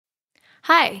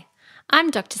Hi,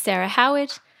 I'm Dr. Sarah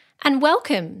Howard, and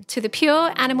welcome to the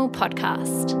Pure Animal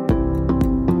Podcast.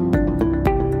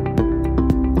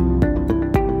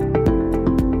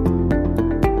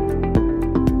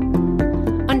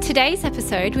 On today's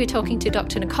episode, we're talking to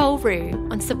Dr. Nicole Rue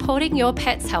on supporting your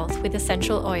pet's health with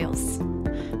essential oils.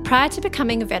 Prior to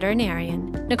becoming a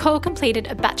veterinarian, Nicole completed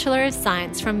a Bachelor of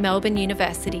Science from Melbourne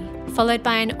University, followed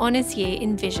by an honours year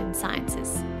in Vision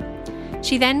Sciences.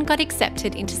 She then got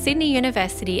accepted into Sydney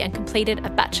University and completed a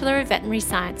Bachelor of Veterinary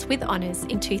Science with honours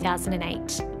in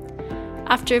 2008.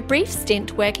 After a brief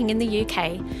stint working in the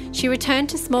UK, she returned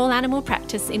to small animal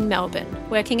practice in Melbourne,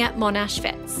 working at Monash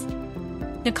Vets.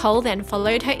 Nicole then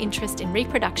followed her interest in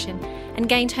reproduction and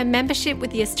gained her membership with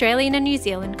the Australian and New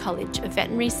Zealand College of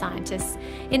Veterinary Scientists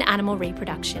in animal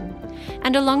reproduction.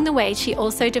 And along the way, she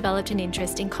also developed an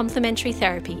interest in complementary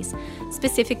therapies,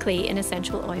 specifically in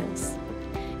essential oils.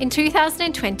 In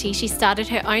 2020, she started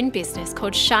her own business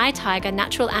called Shy Tiger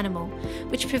Natural Animal,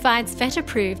 which provides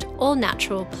vet-approved,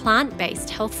 all-natural, plant-based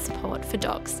health support for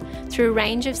dogs through a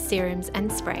range of serums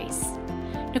and sprays.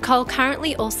 Nicole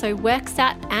currently also works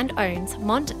at and owns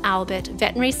Mont Albert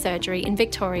Veterinary Surgery in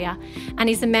Victoria and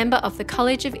is a member of the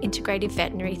College of Integrative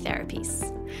Veterinary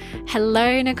Therapies.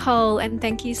 Hello, Nicole, and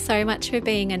thank you so much for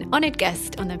being an honoured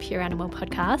guest on the Pure Animal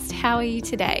Podcast. How are you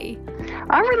today?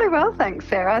 I'm really well, thanks,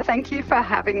 Sarah. Thank you for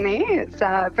having me. It's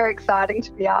very exciting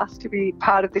to be asked to be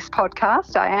part of this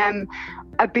podcast. I am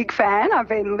a big fan. I've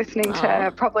been listening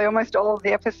to probably almost all of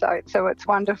the episodes, so it's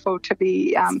wonderful to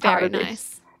be part of this. Very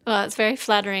nice. Well, it's very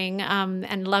flattering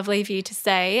and lovely of you to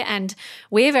say, and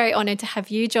we're very honoured to have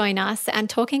you join us and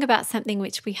talking about something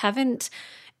which we haven't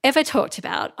ever talked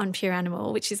about on Pure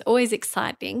Animal, which is always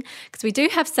exciting because we do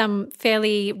have some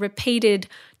fairly repeated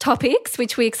topics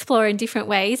which we explore in different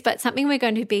ways, but something we're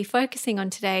going to be focusing on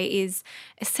today is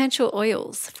essential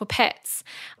oils for pets,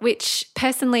 which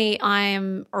personally I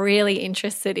am really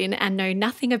interested in and know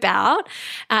nothing about.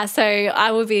 So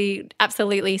I will be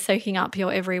absolutely soaking up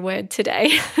your every word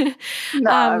today.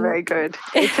 Very good.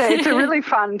 It's a really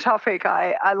fun topic.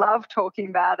 I love talking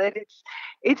about it.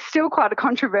 It's still quite a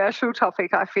controversial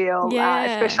topic, I feel,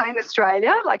 especially in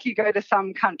Australia. Like you go to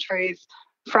some countries,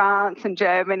 France and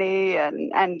Germany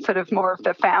and sort of more of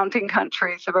the founding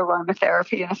countries of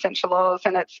aromatherapy and essential oils,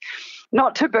 and it's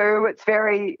not taboo, it's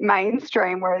very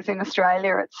mainstream, whereas in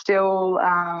Australia it's still,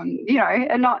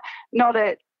 and not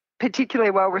a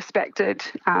particularly well-respected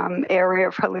area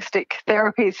of holistic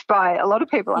therapies by a lot of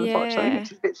people, unfortunately,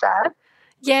 which is a bit sad.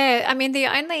 Yeah, I mean, the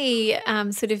only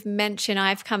sort of mention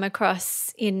I've come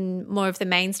across in more of the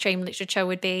mainstream literature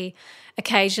would be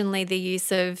occasionally the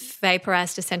use of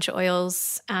vaporized essential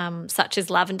oils such as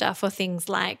lavender for things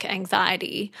like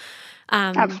anxiety.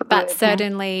 But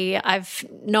certainly I've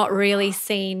not really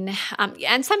seen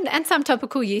and some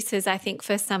topical uses, I think,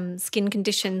 for some skin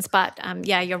conditions. But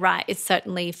you're right. It's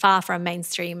certainly far from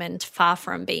mainstream and far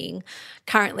from being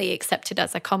currently accepted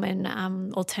as a common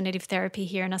alternative therapy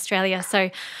here in Australia. So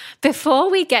before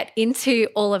we get into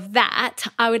all of that,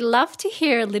 I would love to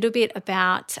hear a little bit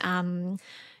about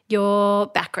your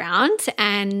background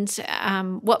and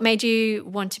what made you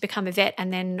want to become a vet,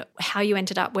 and then how you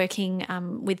ended up working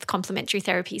with complementary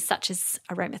therapies such as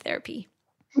aromatherapy.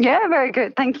 Yeah, very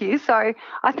good. Thank you. So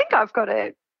I think I've got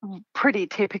a pretty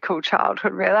typical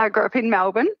childhood, really. I grew up in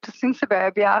Melbourne, just in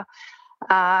suburbia,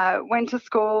 went to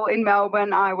school in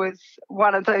Melbourne. I was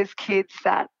one of those kids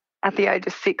that at the age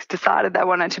of 6 decided they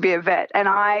wanted to be a vet, and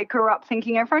I grew up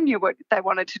thinking everyone knew what they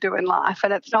wanted to do in life,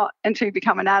 and it's not until you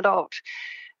become an adult.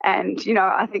 And,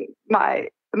 I think my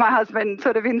husband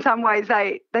sort of in some ways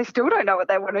they still don't know what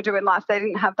they want to do in life. They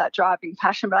didn't have that driving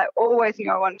passion, but I always knew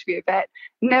I wanted to be a vet,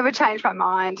 never changed my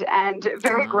mind, and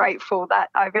very grateful that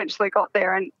I eventually got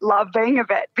there and love being a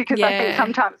vet, because I think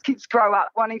sometimes kids grow up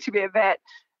wanting to be a vet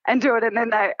and do it, and then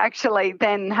they actually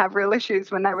then have real issues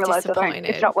when they realise that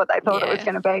it's not what they thought it was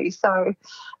going to be. So,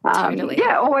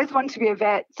 always wanted to be a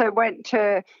vet. So went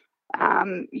to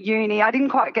uni. I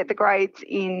didn't quite get the grades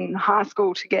in high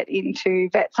school to get into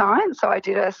vet science, so I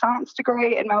did a science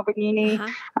degree at Melbourne Uni.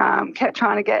 Kept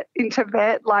trying to get into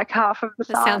vet, like half of the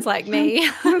science. Sounds like me.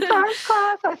 The science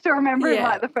class. I still remember in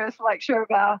like the first lecture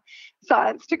of our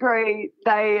science degree,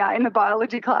 they in the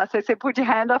biology class they said, put your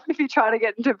hand up if you try to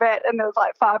get into vet, and there was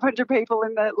like 500 people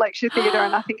in the lecture theatre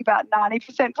and I think about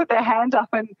 90% put their hand up,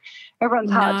 and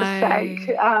everyone's heart just sank.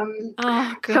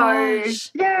 So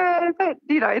but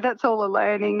that's all a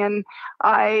learning, and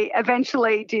I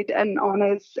eventually did an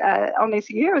honours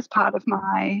year as part of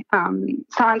my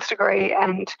science degree,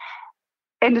 and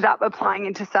ended up applying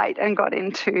into SAIT and got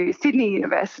into Sydney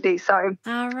University. So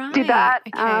did that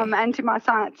and did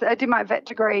my vet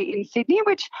degree in Sydney,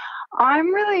 which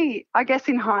I'm really, I guess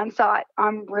in hindsight,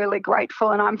 I'm really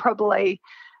grateful, and I'm probably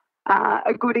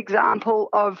a good example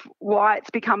of why it's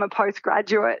become a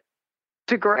postgraduate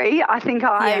degree. I think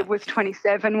I was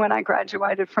 27 when I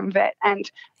graduated from vet, and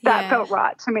that felt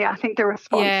right to me. I think the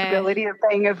responsibility of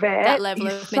being a vet that level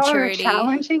is of maturity, so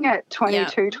challenging at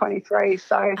 22, 23.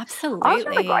 So absolutely, I was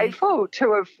really grateful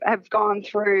to have gone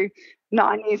through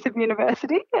 9 years of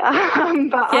university, but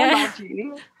I loved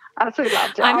uni. Absolutely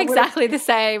loved it. I'm exactly the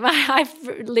same. I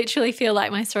literally feel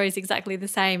like my story is exactly the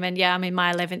same. And I'm in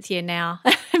my 11th year now.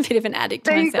 A bit of an addict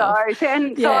myself. There you go.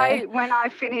 And so when I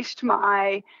finished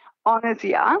my honours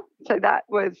year, so that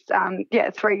was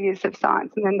 3 years of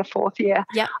science, and then the fourth year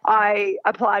I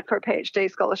applied for a PhD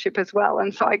scholarship as well,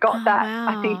 and so I got that. Wow.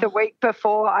 I think the week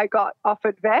before I got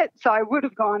offered vet, so I would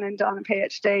have gone and done a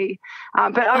PhD,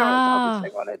 but I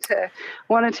obviously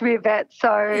wanted to be a vet,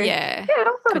 so it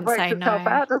all sort of works itself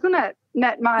out, doesn't it?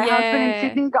 Met my husband in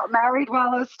Sydney, got married while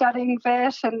I was studying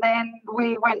vet, and then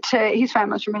we went to, his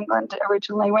family's from England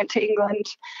originally, went to England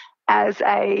as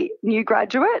a new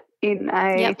graduate in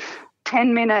a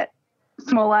 10-minute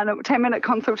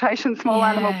consultation, small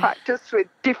animal practice with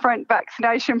different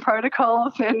vaccination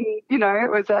protocols, and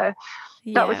it was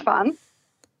that was fun.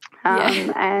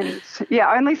 And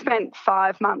I only spent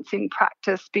 5 months in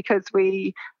practice because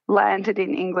we landed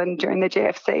in England during the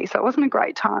GFC, so it wasn't a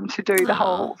great time to do the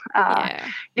whole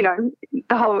the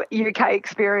whole UK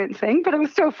experience thing, but it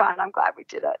was still fun. I'm glad we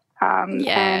did it.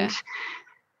 And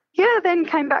then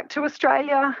came back to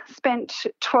Australia, spent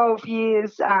 12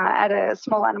 years at a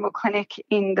small animal clinic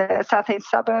in the southeast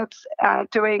suburbs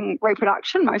doing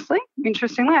reproduction mostly.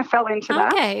 Interestingly, I fell into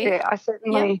that. Yeah, I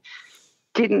certainly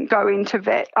didn't go into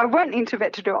vet. I went into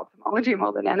vet to do ophthalmology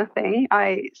more than anything.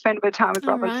 I spent a bit of time with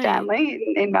Robert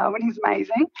Stanley in Melbourne. He's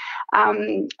amazing.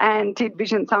 And did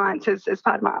vision sciences as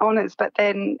part of my honours, but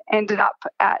then ended up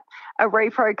at a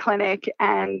repro clinic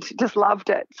and just loved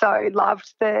it. So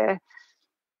loved the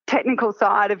technical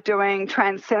side of doing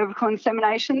transcervical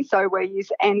insemination, so we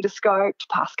use endoscope to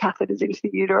pass catheters into the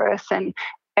uterus, and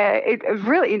it was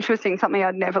really interesting, something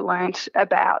I'd never learnt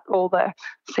about, all the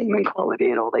semen quality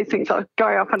and all these things. I'm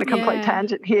going off on a complete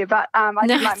tangent here, but I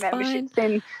did my memberships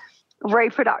in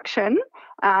reproduction,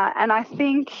 and I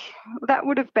think that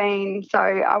would have been, so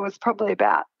I was probably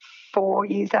about 3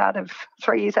 years out of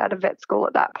vet school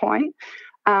at that point.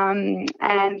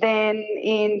 And then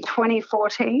in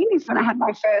 2014 is when I had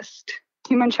my first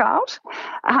human child.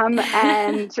 And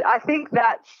I think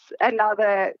that's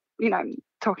another,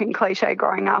 talking cliche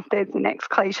growing up, there's the next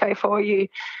cliche for you.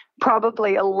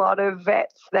 Probably a lot of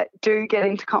vets that do get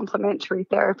into complementary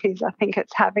therapies, I think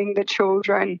it's having the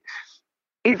children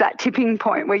is that tipping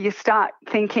point where you start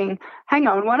thinking, hang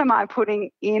on, what am I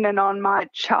putting in and on my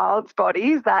child's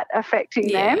body? Is that affecting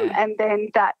them? And then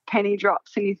that penny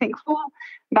drops and you think, well,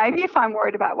 maybe if I'm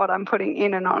worried about what I'm putting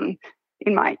in and on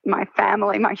in my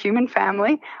family, my human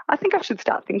family, I think I should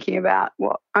start thinking about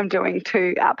what I'm doing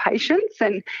to our patients,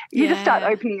 and you just start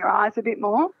opening your eyes a bit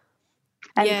more.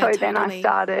 And then I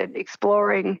started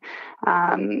exploring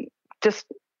just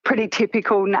pretty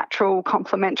typical natural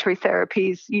complementary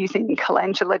therapies using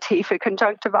calendula T for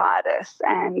conjunctivitis,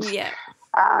 and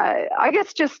I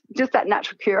guess just that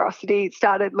natural curiosity,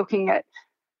 started looking at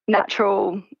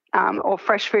natural or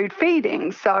fresh food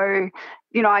feeding. So,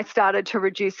 I started to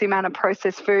reduce the amount of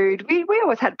processed food. We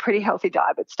always had a pretty healthy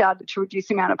diet, but started to reduce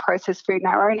the amount of processed food in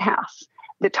our own house,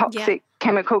 the toxic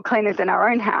chemical cleaners in our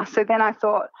own house. So then I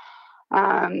thought,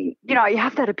 you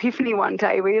have that epiphany one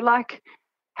day where you're like,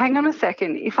 hang on a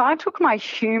second, if I took my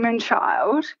human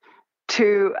child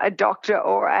to a doctor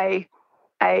or a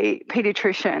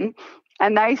pediatrician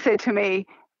and they said to me,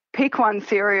 pick one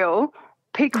cereal,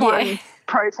 pick one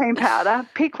protein powder,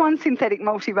 pick one synthetic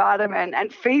multivitamin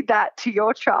and feed that to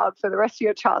your child for the rest of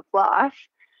your child's life,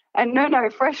 and no,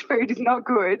 fresh food is not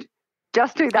good,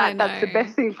 just do that, that's the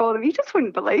best thing for them, you just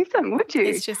wouldn't believe them, would you?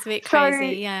 It's just a bit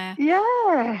crazy. It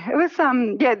was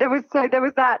there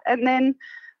was that. And then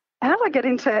how did I get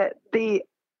into the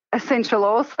essential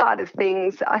oil side of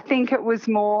things? I think it was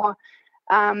more,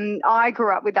 I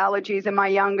grew up with allergies and my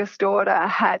youngest daughter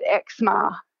had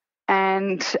eczema,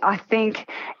 and I think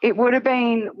it would have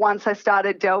been once I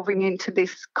started delving into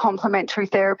this complementary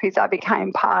therapies, I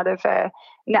became part of a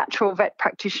natural vet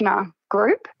practitioner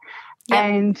group.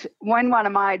 And when one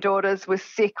of my daughters was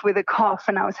sick with a cough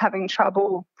and I was having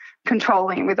trouble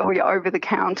controlling with all your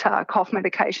over-the-counter cough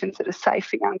medications that are safe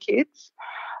for young kids,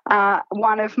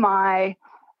 one of my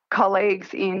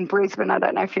colleagues in Brisbane, I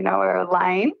don't know if you know her,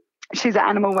 Elaine, She's at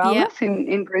Animal Wellness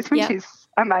in Brisbane. Yep. She's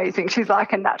amazing. She's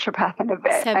like a naturopath and a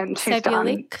vet, and she's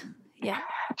done. Yeah.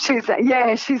 She's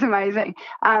amazing.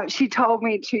 She told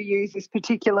me to use this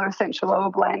particular essential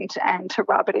oil blend and to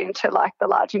rub it into like the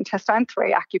large intestine,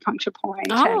 3 acupuncture points.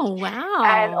 Oh, wow.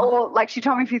 And all, like, she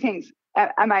told me a few things.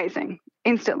 Amazing.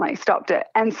 Instantly stopped it.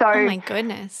 And so, oh my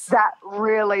goodness, that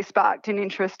really sparked an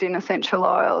interest in essential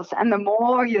oils. And the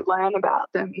more you learn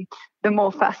about them, the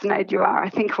more fascinated you are. I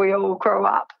think we all grow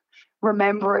up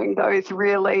remembering those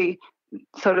really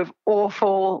sort of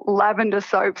awful lavender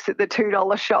soaps at the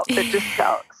 $2 shop that just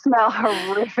smell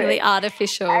horrific. Really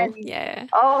artificial. And, yeah.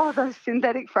 Oh, those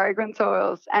synthetic fragrance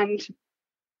oils. And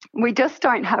we just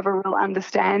don't have a real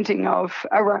understanding of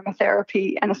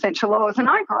aromatherapy and essential oils. And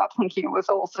I grew up thinking it was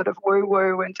all sort of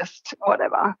woo-woo and just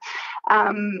whatever.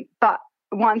 But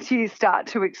once you start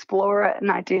to explore it,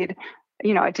 and I did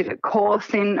a course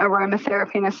in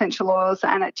aromatherapy and essential oils,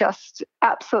 and it just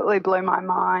absolutely blew my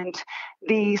mind.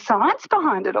 The science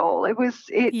behind it all.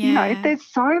 There's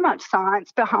so much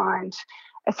science behind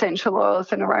essential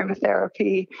oils and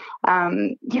aromatherapy.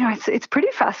 It's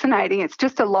pretty fascinating. It's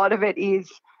just a lot of it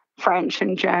is French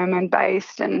and German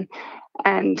based, and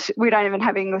we don't even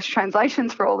have English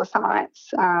translations for all the science.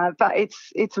 But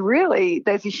it's really,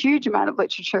 there's a huge amount of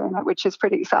literature in it, which is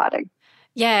pretty exciting.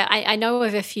 Yeah, I know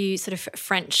of a few sort of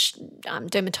French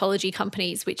dermatology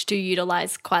companies which do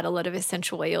utilise quite a lot of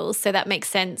essential oils. So that makes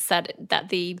sense that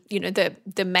the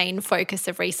main focus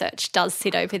of research does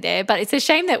sit over there. But it's a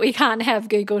shame that we can't have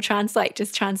Google Translate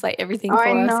just translate everything for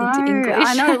us into English.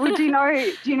 I know. Well, do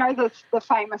you know the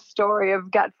famous story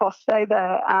of Gat Foster,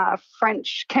 the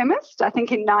French chemist? I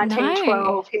think in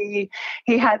 1912 he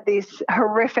had this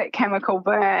horrific chemical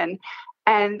burn.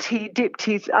 And he dipped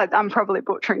his, I'm probably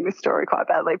butchering this story quite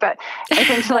badly, but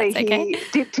essentially he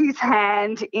dipped his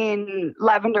hand in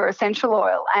lavender essential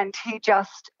oil, and he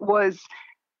just was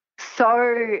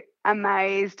so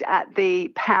amazed at the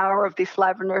power of this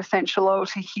lavender essential oil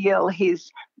to heal his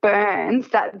burns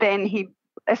that then he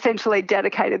essentially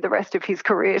dedicated the rest of his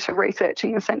career to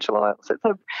researching essential oils. It's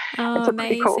a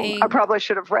pretty cool. I probably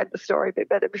should have read the story a bit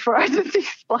better before I just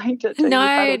explained it to you.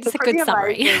 No, it's a good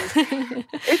summary.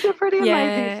 It's a pretty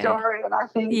amazing story, and I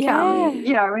think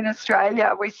in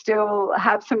Australia we still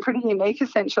have some pretty unique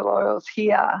essential oils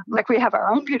here. Like, we have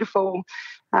our own beautiful.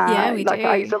 We do.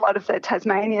 I use a lot of the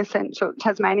Tasmanian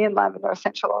lavender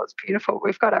essential oil. It's beautiful.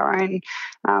 We've got our own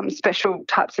special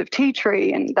types of tea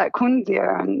tree and that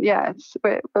kunzia, and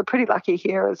we're pretty lucky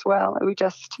here as well. We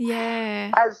just,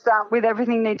 as with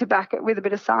everything, need to back it with a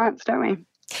bit of science, don't we?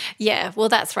 Yeah, well,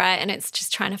 that's right. And it's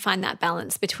just trying to find that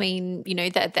balance between,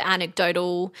 the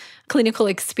anecdotal clinical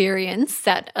experience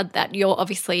that you're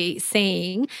obviously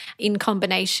seeing in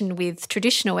combination with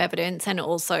traditional evidence, and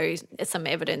also some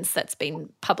evidence that's been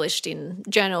published in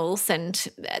journals, and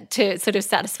to sort of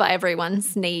satisfy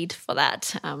everyone's need for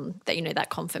that, that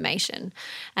confirmation.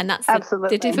 And that's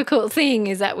the difficult thing,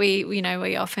 is that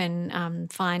we often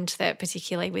find that,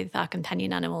 particularly with our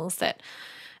companion animals, that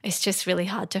it's just really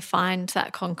hard to find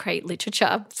that concrete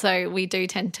literature. So we do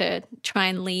tend to try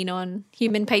and lean on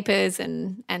human papers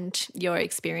and your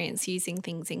experience using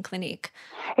things in clinic.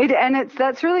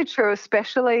 That's really true,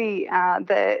 especially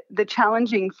the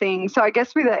challenging thing. So I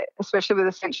guess especially with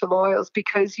essential oils,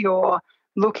 because you're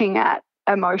looking at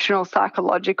emotional,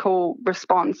 psychological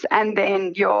response and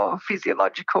then your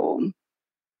physiological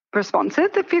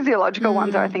responses. The physiological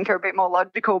ones, I think, are a bit more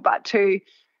logical, but to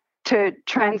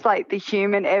translate the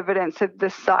human evidence of the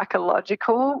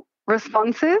psychological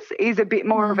responses is a bit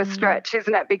more of a stretch,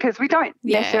 isn't it? Because we don't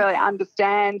necessarily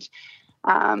understand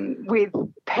with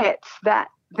pets that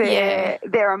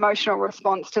their emotional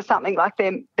response to something like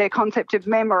their concept of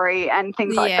memory and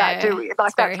things like that.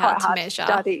 That's quite hard to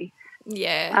study.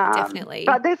 Yeah, definitely.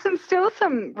 But there's still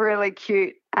some really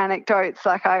cute anecdotes.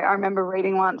 Like I remember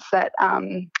reading once that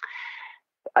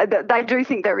they do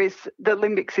think the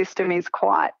limbic system is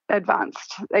quite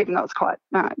advanced, even though it's quite,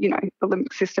 the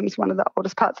limbic system is one of the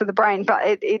oldest parts of the brain, but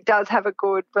it does have a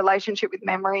good relationship with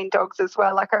memory in dogs as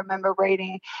well. Like I remember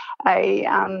reading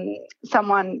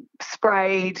someone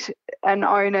sprayed an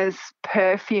owner's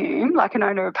perfume, like an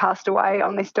owner who passed away,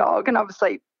 on this dog, and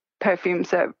obviously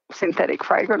perfume's a synthetic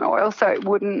fragrant oil, so it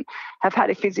wouldn't have had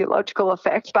a physiological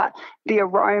effect, but the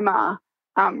aroma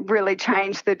really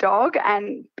changed the dog,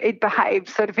 and it behaved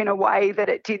sort of in a way that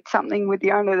it did something with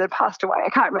the owner that passed away.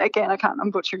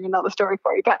 I'm butchering another story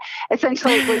for you, but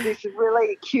essentially it was this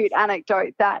really cute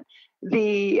anecdote that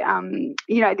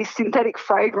this synthetic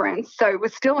fragrance. So it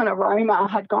was still an aroma,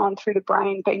 had gone through the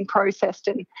brain, been processed,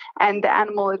 and the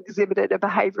animal exhibited a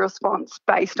behavioural response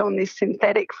based on this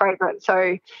synthetic fragrance.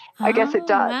 So I guess it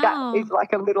does. Wow. That is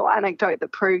like a little anecdote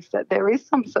that proves that there is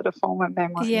some sort of form of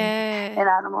memory in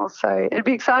animals. So it'd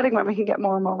be exciting when we can get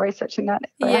more and more research in that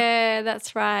area. Yeah,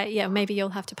 that's right. Yeah, maybe you'll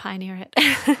have to pioneer it.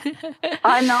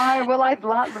 I know. Well, I'd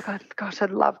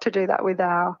love to do that with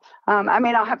our.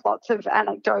 I have lots of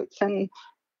anecdotes, and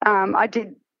I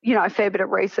did, a fair bit of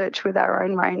research with our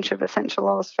own range of essential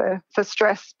oils for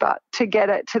stress, but to get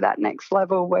it to that next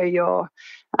level where you're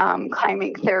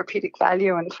claiming therapeutic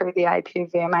value and through the AP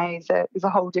of VMA is a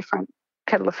whole different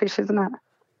kettle of fish, isn't it?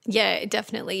 Yeah, it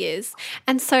definitely is.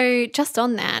 And so just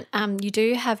on that, you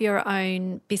do have your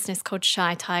own business called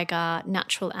Shy Tiger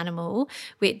Natural Animal,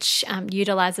 which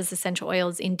utilises essential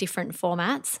oils in different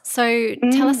formats. So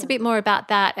tell us a bit more about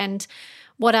that, and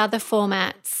what are the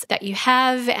formats that you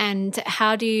have, and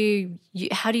how do you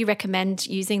recommend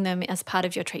using them as part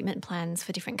of your treatment plans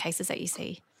for different cases that you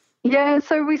see? Yeah,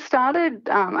 so I started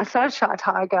Shy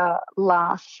Tiger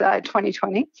last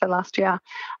 2020, so last year,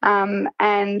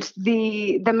 and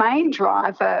the main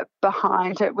driver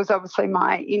behind it was obviously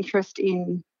my interest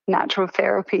in natural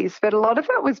therapies, but a lot of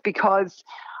it was because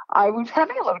I was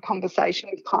having a lot of conversation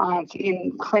with clients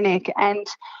in clinic, and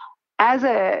as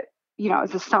a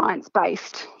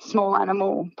science-based small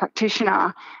animal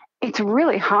practitioner, it's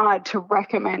really hard to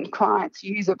recommend clients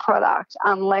use a product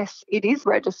unless it is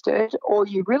registered or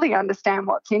you really understand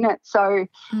what's in it. So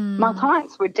my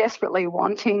clients were desperately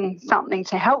wanting something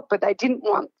to help, but they didn't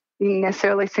want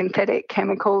necessarily synthetic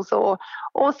chemicals or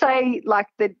say like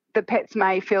the pets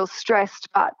may feel stressed,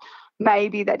 but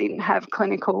maybe they didn't have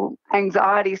clinical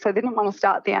anxiety, so they didn't want to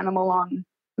start the animal on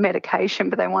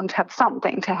medication, but they wanted to have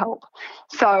something to help.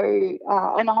 So,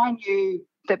 and I knew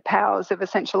the powers of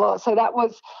essential oils. So that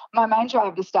was my main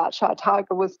drive to start Shy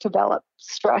Tiger, was to develop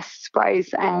stress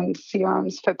sprays and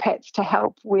serums for pets to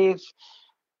help with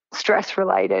stress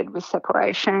related, with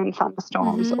separation,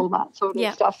 thunderstorms, all that sort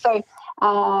of stuff. So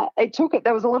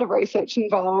there was a lot of research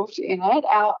involved in it.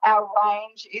 Our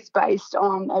range is based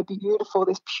on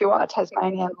this pure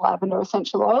Tasmanian lavender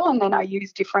essential oil, and then we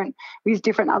use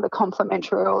different other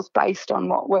complementary oils based on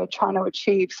what we're trying to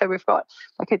achieve. So we've got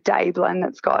like a day blend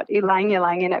that's got ylang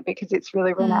ylang in it because it's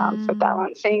really renowned for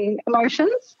balancing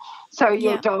emotions. So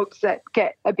your dogs that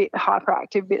get a bit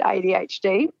hyperactive, a bit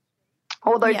ADHD,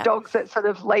 or those dogs that sort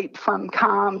of leap from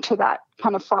calm to that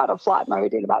kind of fight or flight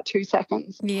mode in about 2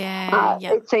 seconds.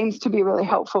 It seems to be really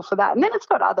helpful for that. And then it's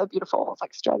got other beautiful oils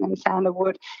like Australian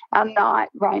sandalwood. Our night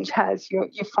range has your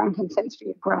frankincense for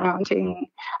your grounding,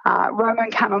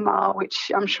 Roman chamomile,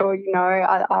 which I'm sure you know.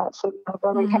 I absolutely love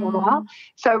Roman chamomile.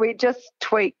 So we just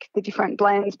tweak the different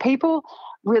blends. People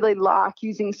really like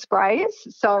using sprays.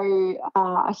 So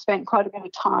I spent quite a bit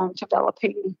of time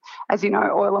developing, as you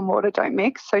know, oil and water don't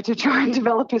mix. So to try and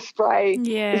develop a spray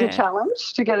is a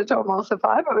challenge to get it to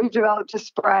emulsify, but we've developed a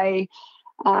spray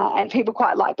and people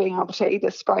quite like being able to either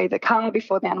spray the car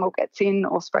before the animal gets in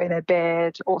or spray their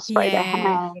bed or spray their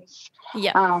hands.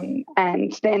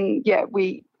 And then,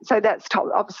 so that's top.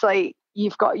 Obviously,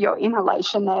 you've got your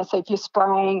inhalation there. So if you're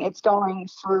spraying, it's going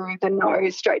through the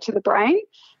nose straight to the brain,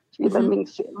 through the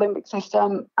limbic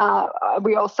system.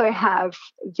 We also have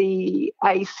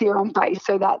a serum base,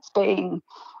 so that's being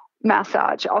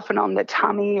massaged often on the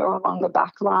tummy or along the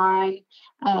back line.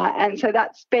 And so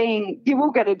you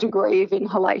will get a degree of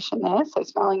inhalation there, so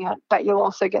smelling it, but you'll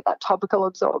also get that topical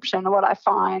absorption. And what I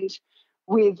find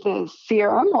with the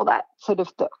serum, or that sort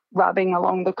of the rubbing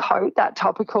along the coat, that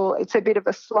topical, it's a bit of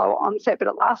a slow onset, but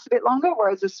it lasts a bit longer,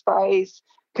 whereas the sprays,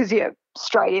 because you're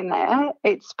straight in there,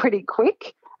 it's pretty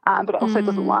quick. But it also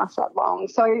doesn't last that long.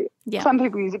 So some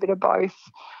people use a bit of both.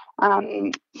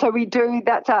 So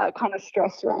that's our kind of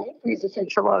stress range. We use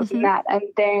essential oils in that. And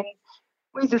then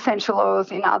we use essential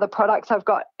oils in other products. I've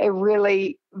got a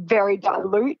really very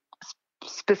dilute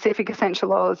specific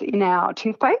essential oils in our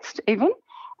toothpaste even.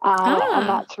 And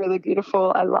that's really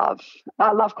beautiful. I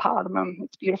love cardamom.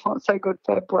 It's beautiful. It's so good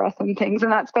for breath and things.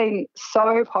 And that's been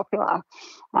so popular,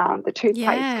 the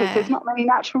toothpaste, because there's not many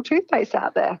natural toothpaste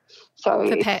out there. So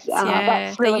for pets,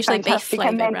 that's really they're usually fantastic. beef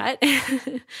flavoured,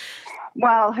 right?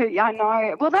 Well, I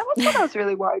know. Well, that was what I was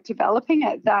really worried developing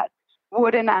it, that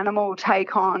would an animal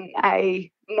take on a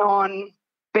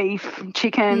non-beef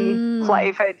chicken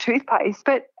flavoured toothpaste?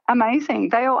 But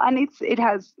amazing. And it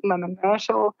has lemon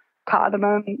myrtle,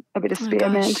 cardamom, a bit of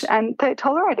spearmint, and they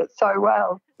tolerate it so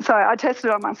well. So I tested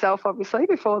it on myself, obviously,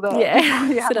 before the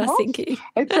that's what I was thinking.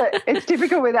 It's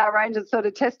typical with our range. It's sort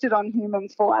of tested on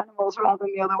humans for animals rather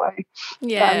than the other way.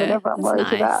 That everyone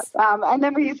worries about. And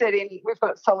then we use it we've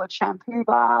got solid shampoo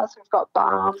bars, we've got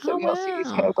balms, and we also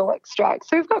use herbal extracts.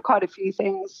 So we've got quite a few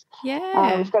things.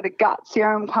 We've got a gut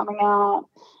serum coming out.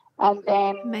 And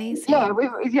then, we've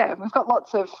got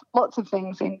lots of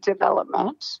things in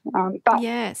development. But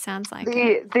it sounds like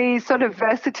the sort of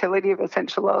versatility of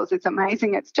essential oils is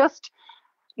amazing. It's just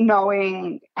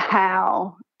knowing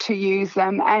how to use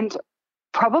them, and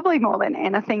probably more than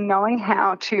anything, knowing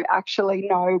how to actually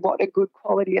know what a good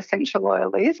quality essential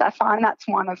oil is. I find that's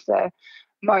one of the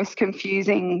most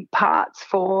confusing parts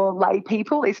for lay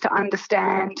people, is to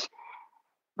understand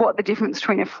what the difference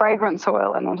between a fragrance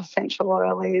oil and an essential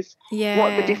oil is,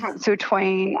 what the difference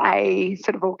between a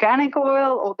sort of organic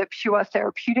oil or the pure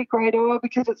therapeutic grade oil,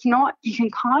 because it's not, you can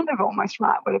kind of almost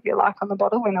write whatever you like on the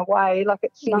bottle in a way. Like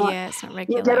it's not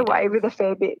regulated. You get away with a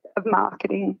fair bit of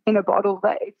marketing in a bottle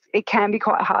that it can be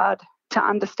quite hard to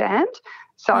understand.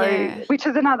 So, which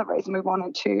is another reason we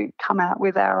wanted to come out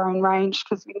with our own range,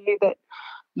 because we knew that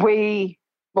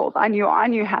I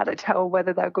knew how to tell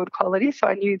whether they're good quality, so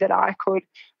I knew that I could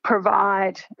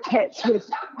provide pets with.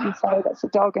 I'm sorry, that's a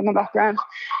dog in the background.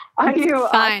 I knew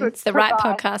fine. It's the right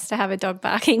podcast to have a dog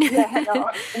barking. Hang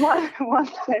on. One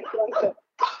second.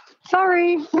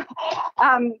 Sorry.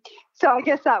 So I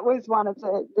guess that was one of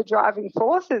the driving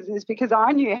forces, is because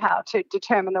I knew how to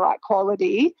determine the right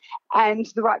quality and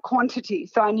the right quantity.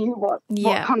 So I knew what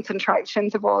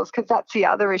concentrations of oils, because that's the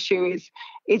other issue is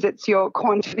it's your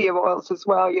quantity of oils as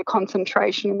well, your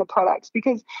concentration in the products,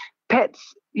 because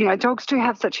pets, dogs do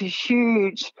have such a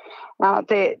huge,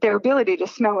 their ability to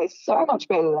smell is so much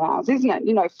better than ours, isn't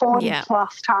it? 40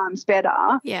 plus times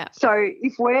better. Yeah. So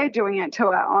if we're doing it to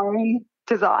our own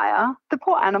desire, the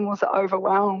poor animals are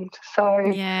overwhelmed. So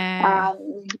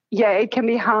it can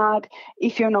be hard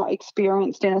if you're not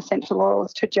experienced in essential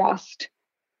oils to just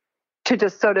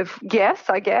sort of guess,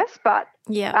 I guess. But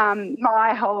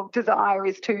my whole desire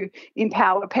is to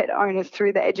empower pet owners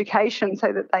through the education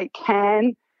so that they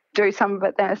can do some of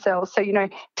it themselves. So,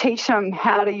 teach them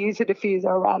how to use a diffuser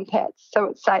around pets so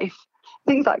it's safe.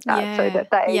 Things like that, so that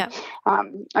they,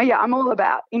 I'm all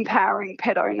about empowering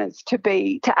pet owners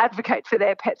to advocate for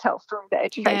their pet's health through the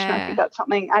education. I think that's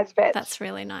something as vets that's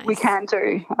really nice. We can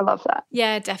do. I love that.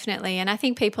 Yeah, definitely. And I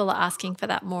think people are asking for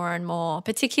that more and more,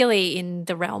 particularly in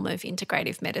the realm of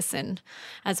integrative medicine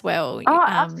as well. Oh,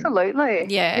 absolutely.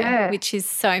 Which is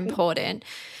so important.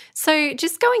 So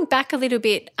just going back a little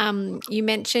bit, you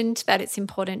mentioned that it's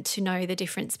important to know the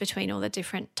difference between all the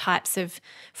different types of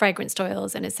fragranced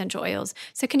oils and essential oils.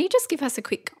 So can you just give us a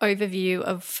quick overview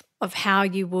of how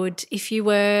you would, if you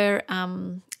were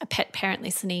a pet parent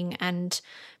listening and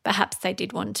perhaps they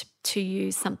did want to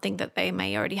use something that they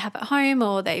may already have at home,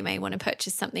 or they may want to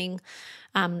purchase something,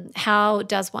 how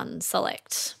does one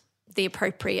select the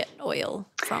appropriate oil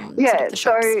from the shops?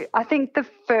 So I think the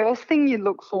first thing you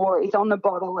look for is on the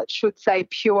bottle it should say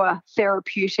pure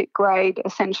therapeutic grade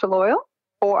essential oil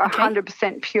or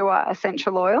 100% pure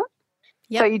essential oil.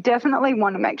 So you definitely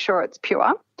want to make sure it's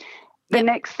pure. The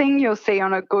next thing you'll see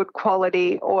on a good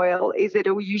quality oil is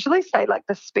it'll usually say like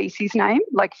the species name,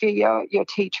 like for your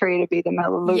tea tree it'll be the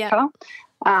Melaleuca.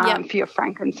 For your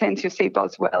frankincense you'll see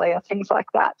Boswellia, things like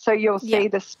that. So you'll see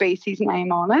the species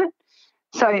name on it.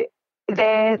 So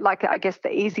they're like, I guess,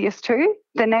 the easiest two.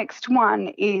 The next one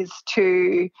is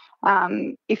to,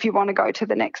 if you want to go to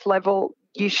the next level,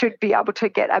 you should be able to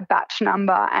get a batch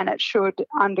number and it should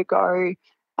undergo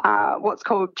what's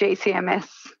called GCMS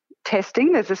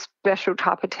testing. There's a special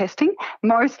type of testing.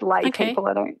 Most lay people,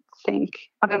 I don't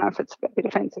know if it's a bit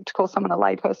offensive to call someone a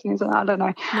lay person, isn't it? I don't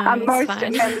know. No, most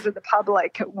fine. members of the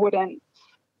public wouldn't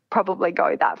probably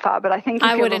go that far, but I think if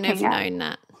I you're wouldn't have looking known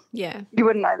that. Yeah. You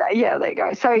wouldn't know that. Yeah, there you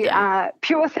go. So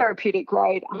pure therapeutic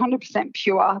grade, 100%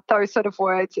 pure, those sort of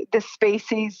words. The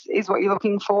species is what you're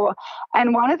looking for.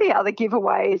 And one of the other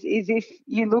giveaways is if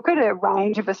you look at a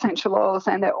range of essential oils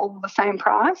and they're all the same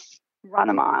price, run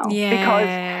a mile.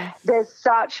 Because there's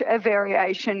such a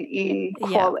variation in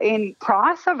in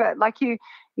price of it. Like your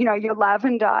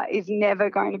lavender is never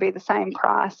going to be the same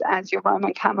price as your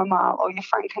Roman chamomile or your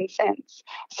frankincense.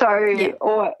 So,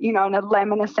 or, and a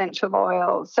lemon essential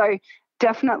oil. So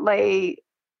definitely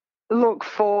look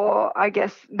for, I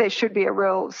guess there should be a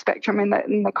real spectrum in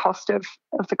the cost of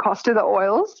the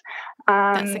oils.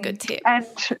 That's a good tip. And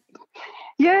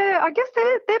I guess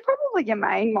they're probably your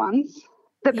main ones.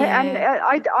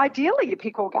 And ideally you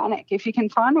pick organic. If you can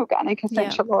find organic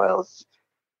essential oils,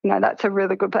 that's a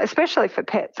really good place, especially for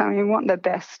pets. I mean, you want the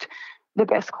best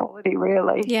quality,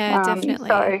 really. Yeah, definitely.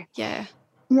 So, yeah,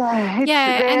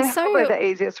 they're and so probably the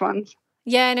easiest ones.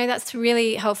 Yeah, no, that's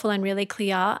really helpful and really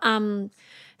clear.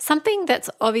 Something that's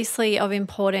obviously of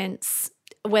importance,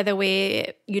 whether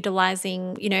we're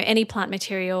utilising, any plant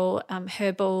material,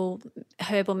 herbal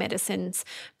medicines,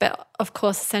 but of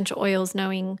course essential oils,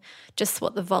 knowing just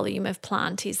what the volume of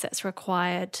plant is that's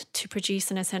required to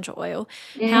produce an essential oil.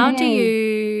 How do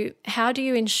you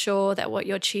ensure that what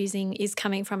you're choosing is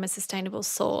coming from a sustainable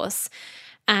source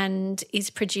and is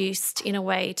produced in a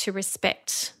way to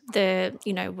respect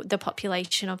the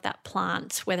population of that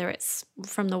plant, whether it's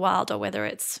from the wild or whether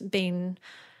it's been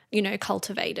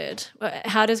cultivated?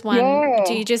 How does one,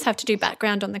 do you just have to do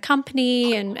background on the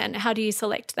company, and how do you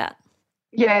select that?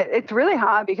 Yeah, it's really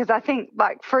hard because I think,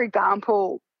 like, for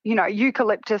example,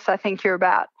 eucalyptus, I think you're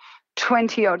about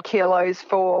 20 odd kilos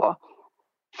for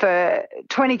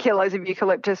 20 kilos of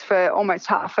eucalyptus for almost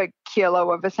half a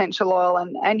kilo of essential oil,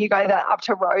 and you go that up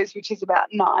to rose, which is about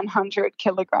 900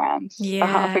 kilograms for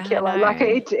half a kilo. Like,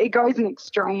 it goes in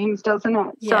extremes, doesn't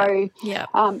it? Yeah.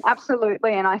 So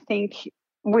absolutely. And I think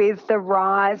with the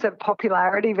rise of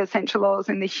popularity of essential oils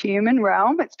in the human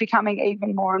realm, it's becoming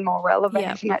even more and more relevant,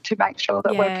 isn't it, to make sure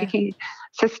that we're picking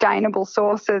sustainable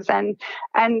sources. And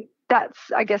that's,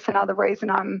 I guess, another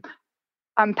reason I'm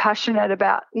passionate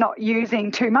about not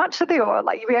using too much of the oil.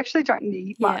 Like, we actually don't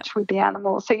need much with the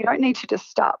animals, so you don't need to just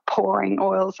start pouring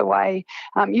oils away.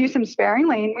 Use them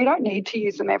sparingly, and we don't need to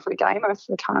use them every day most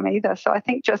of the time either. So I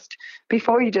think just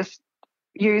before you just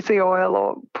use the oil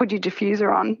or put your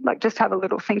diffuser on, like, just have a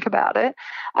little think about it.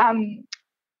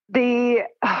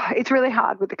 It's really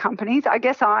hard with the companies. I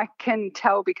guess I can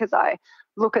tell because I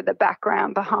look at the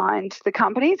background behind the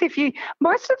companies.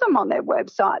 Most of them on their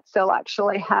websites, they'll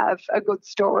actually have a good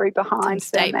story behind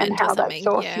them and how they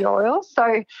source the oil.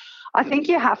 So I think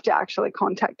you have to actually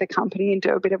contact the company and do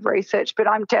a bit of research. But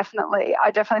I definitely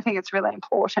think it's really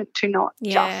important to not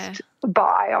just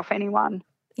buy off anyone.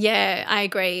 Yeah, I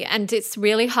agree. And it's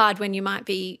really hard when you might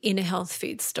be in a health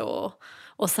food store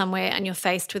or somewhere and you're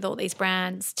faced with all these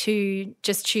brands to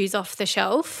just choose off the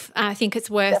shelf. I think it's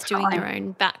worth doing your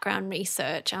own background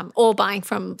research, or buying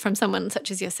from someone such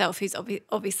as yourself who's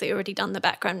obviously already done the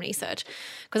background research.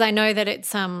 Because I know that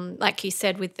it's, like you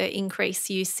said, with the increased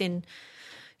use in,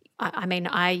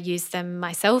 I use them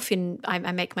myself I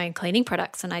make my own cleaning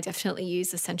products, and I definitely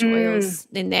use essential oils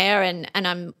in there. And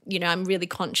I'm really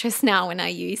conscious now when I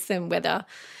use them, whether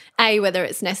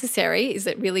it's necessary. Is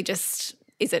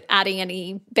it adding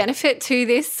any benefit to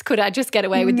this? Could I just get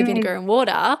away with the vinegar and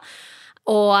water?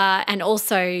 And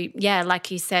also,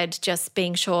 like you said, just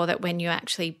being sure that when you're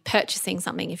actually purchasing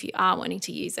something, if you are wanting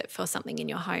to use it for something in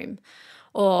your home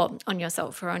or on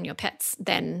yourself or on your pets,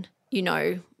 then you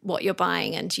know what you're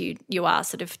buying, and you are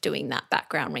sort of doing that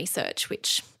background research,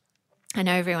 which I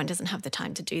know everyone doesn't have the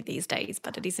time to do these days,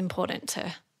 but it is important to do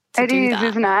that. It is,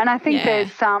 isn't it? And I think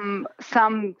there's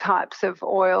some types of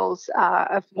oils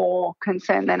of more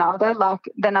concern than others.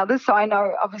 So I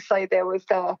know obviously there was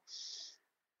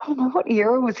I don't know what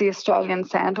era was the Australian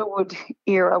sandalwood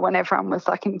era, when everyone was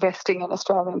like investing in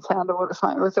Australian sandalwood or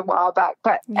something. It was a while back.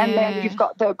 And then you've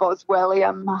got the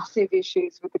Boswellia, massive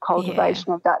issues with the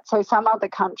cultivation of that. So some other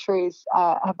countries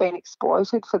have been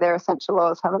exploited for their essential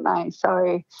oils, haven't they?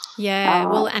 So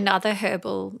and other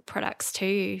herbal products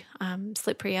too.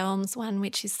 Slippery elm's one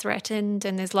which is threatened,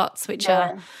 and there's lots which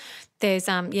are. There's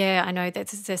I know that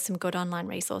there's some good online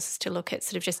resources to look at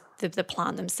sort of just the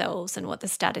plant themselves and what the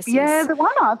status is. Yeah, the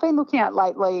one I've been looking at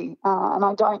lately, and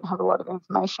I don't have a lot of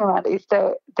information around it, is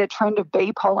the trend of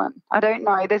bee pollen. I don't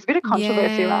know. There's a bit of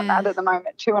controversy around that at the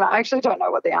moment too, and I actually don't know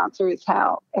what the answer is,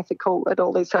 how ethical it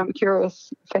all is. So I'm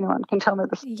curious if anyone can tell me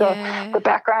the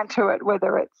background to it,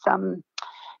 whether it's something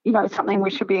we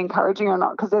should be encouraging or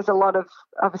not, because there's a lot of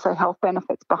obviously health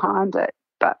benefits behind it.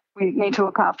 But we need to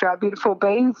look after our beautiful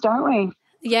bees, don't we?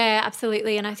 Yeah,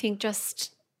 absolutely. And I think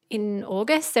just in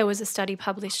August there was a study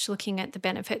published looking at the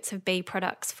benefits of bee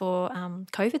products for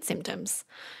COVID symptoms.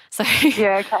 So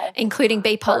including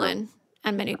bee pollen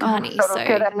and Manuka honey. So it'll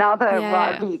get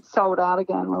another be sold out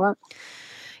again, will it?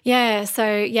 Yeah,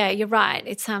 so you're right.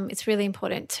 It's really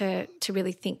important to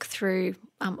really think through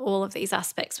all of these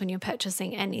aspects when you're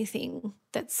purchasing anything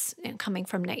that's coming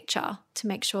from nature, to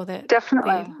make sure that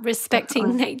we're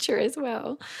respecting nature as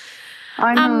well.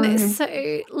 I know.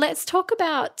 So let's talk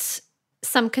about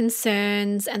some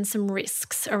concerns and some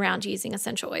risks around using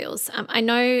essential oils. I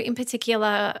know in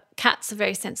particular cats are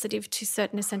very sensitive to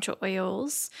certain essential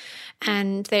oils,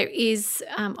 and there is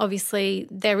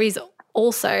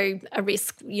also a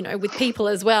risk, with people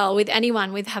as well, with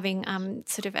anyone with having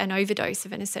sort of an overdose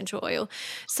of an essential oil.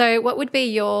 So what would be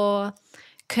your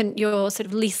sort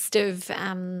of list of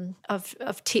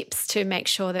tips to make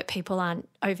sure that people aren't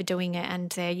overdoing it and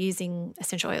they're using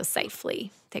essential oils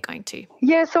safely? They're going to.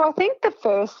 Yeah, so I think the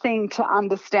first thing to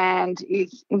understand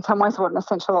is in some ways what an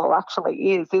essential oil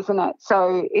actually is, isn't it?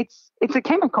 So it's a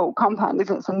chemical compound,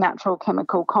 isn't it? It's a natural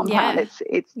chemical compound. Yeah.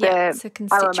 It's the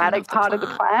aromatic part of the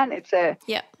plant.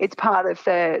 It's part of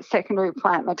the secondary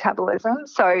plant metabolism.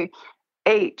 So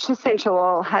each essential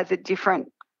oil has a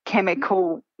different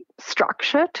chemical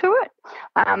structure to it,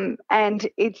 and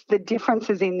it's the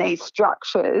differences in these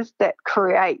structures that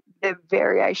create the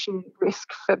variation risk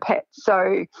for pets.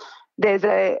 So there's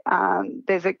a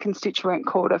constituent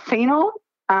called a phenol,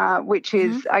 which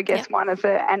is I guess one of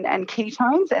the and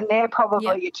ketones, and they're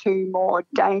probably your two more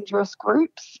dangerous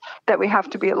groups that we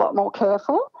have to be a lot more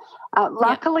careful.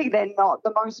 Luckily, they're not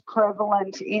the most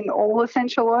prevalent in all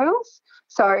essential oils.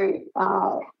 So,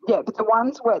 but the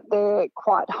ones where they're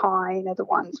quite high are the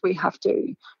ones we have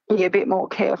to be a bit more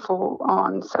careful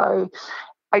on. So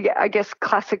I guess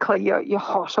classically your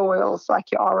hot oils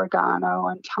like your oregano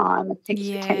and thyme and things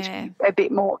you tend to be a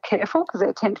bit more careful because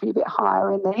they tend to be a bit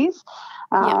higher in these.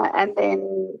 And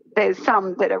then there's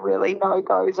some that are really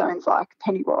no-go zones like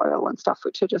pennyroyal and stuff,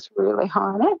 which are just really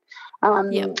high in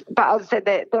it. But as I said,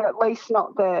 they're at least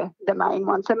not the main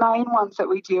ones. The main ones that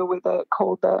we deal with are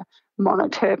called the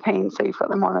monoterpenes. So you've got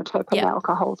the monoterpene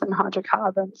alcohols and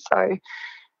hydrocarbons. So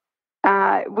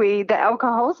the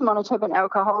alcohols, monoterpene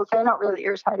alcohols, they're not really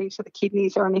irritating to the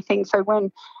kidneys or anything. So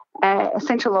when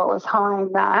essential oil is high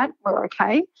in that, we're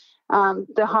okay. The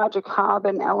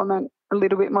hydrocarbon element, a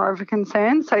little bit more of a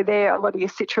concern. So they're a lot of your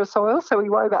citrus oils. So we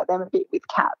worry about them a bit with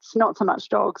cats, not so much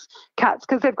dogs. Cats,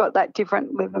 because they've got that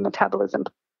different liver metabolism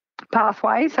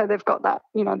pathway. So they've got that,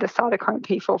 the cytochrome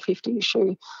P450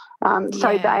 issue.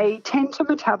 So they tend to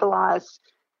metabolize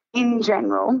in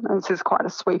general, and this is quite a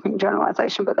sweeping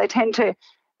generalization, but they tend to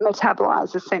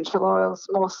metabolize essential oils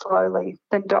more slowly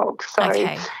than dogs. So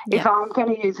if I'm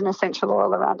going to use an essential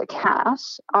oil around a cat,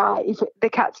 if the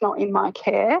cat's not in my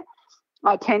care,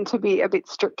 I tend to be a bit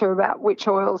stricter about which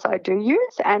oils I do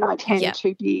use, and I tend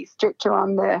to be stricter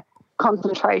on the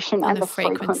concentration and the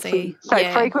frequency. So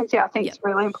frequency I think is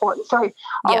really important. So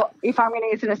if I'm going to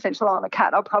use an essential oil on a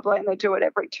cat, I'll probably only do it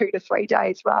every 2 to 3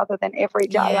 days rather than every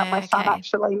day unless I'm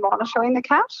actually monitoring the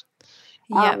cat.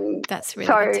 That's really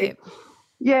good tip.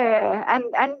 Yeah, and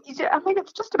I mean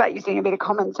it's just about using a bit of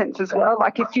common sense as well.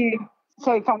 Like if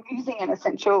I'm using an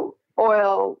essential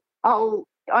oil, I'll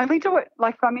only do it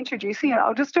like if I'm introducing it,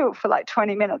 I'll just do it for like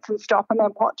 20 minutes and stop and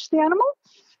then watch the animal.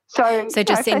 So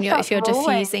just if you're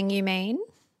diffusing, you mean?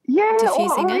 Yeah,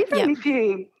 diffusing or even if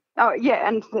you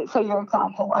and so your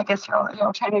example, I guess your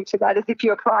alternative to that is if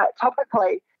you apply it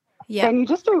topically, then you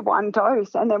just do one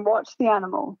dose and then watch the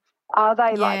animal. Are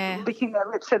they like licking their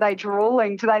lips? Are they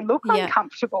drooling? Do they look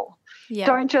uncomfortable?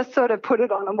 Don't just sort of put it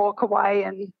on and walk away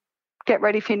and get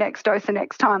ready for your next dose the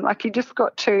next time. Like you just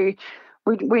got to,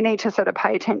 we need to sort of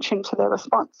pay attention to their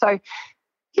response. So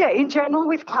in general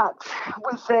with cats,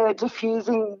 with the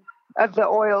diffusing of the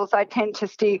oils, I tend to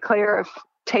steer clear of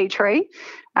tea tree,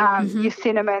 your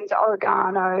cinnamons,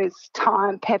 oreganos,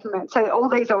 thyme, peppermint. So all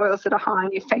these oils that are high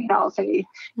in your phenols and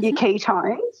your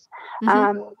ketones.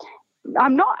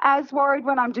 I'm not as worried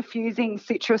when I'm diffusing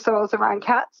citrus oils around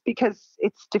cats because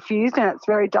it's diffused and it's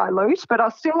very dilute, but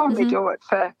I'll still only do it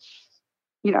for,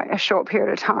 a short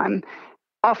period of time,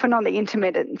 often on the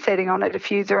intermittent setting on a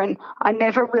diffuser. And I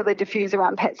never really diffuse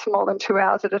around pets for more than 2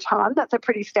 hours at a time. That's a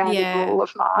pretty standard rule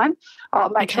of mine.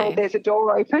 I'll make sure there's a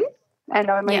door open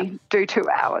and only do 2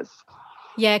 hours.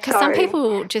 Yeah, because some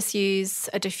people just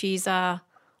use a diffuser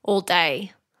all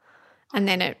day and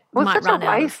then it might run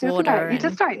out of water. You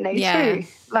just don't need to.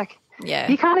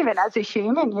 You can't even, as a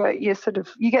human,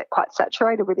 you get quite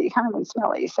saturated with it. You can't even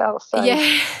smell it yourself. So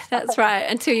that's right.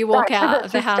 Until you walk out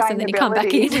of the house and then you come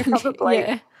back in.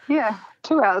 Probably,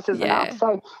 2 hours is enough.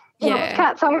 So with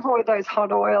cats, I avoid those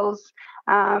hot oils.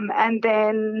 And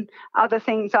then other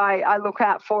things I look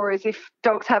out for is if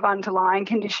dogs have underlying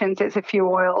conditions, there's a few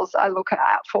oils I look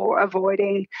out for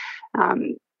avoiding.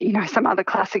 Some other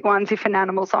classic ones, if an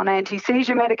animal's on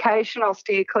anti-seizure medication, I'll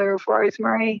steer clear of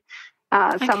rosemary.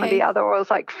 Some of the other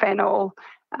oils like fennel.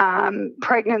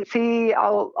 Pregnancy,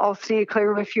 I'll steer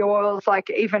clear of a few oils like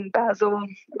even basil,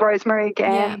 rosemary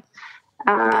again.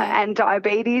 And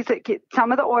diabetes.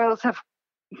 Some of the oils have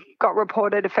got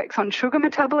reported effects on sugar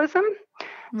metabolism.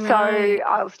 Right. So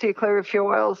I'll steer clear of a few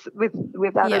oils with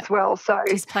that as well. So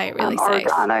just play it really safe.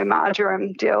 Oregano,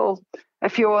 marjoram, dill, a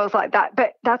few oils like that.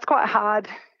 But that's quite hard.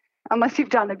 unless you've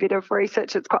done a bit of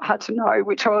research, it's quite hard to know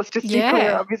which oils to steer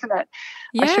clear of, isn't it?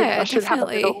 Yeah, I should have a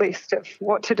little list of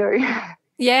what to do.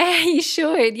 Yeah, you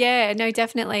should. Yeah, no,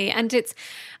 definitely. And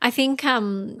I think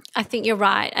you're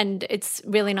right. And it's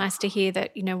really nice to hear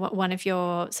that, what one of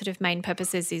your sort of main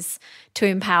purposes is to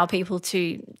empower people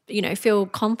to, feel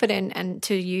confident and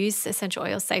to use essential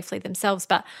oils safely themselves.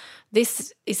 But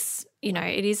this is,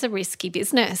 it is a risky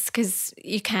business because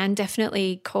you can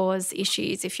definitely cause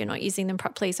issues if you're not using them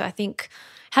properly. So I think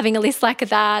having a list like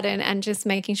that and just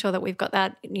making sure that we've got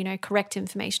that, correct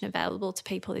information available to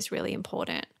people is really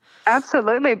important.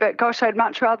 Absolutely. But gosh, I'd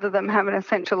much rather them have an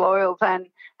essential oil than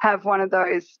have one of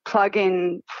those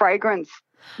plug-in fragrance,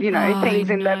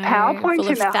 things in the PowerPoint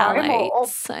in their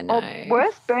home or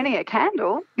worse, burning a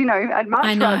candle. I'd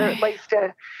much rather at least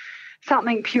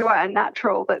something pure and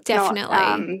natural that's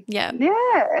definitely not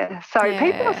so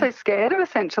people are so scared of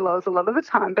essential oils a lot of the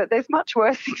time, but there's much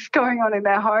worse things going on in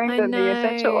their home than the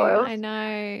essential oils. I know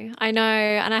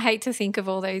and I hate to think of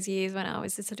all those years when I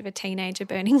was a sort of a teenager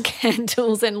burning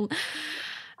candles and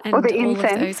or the all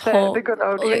incense, of those the good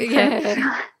old incense.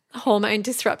 Hormone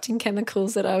disrupting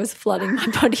chemicals that I was flooding my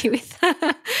body with.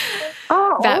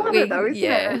 All of it though, isn't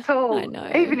it? It's all, I know.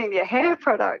 Even in your hair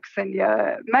products and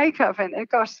your makeup and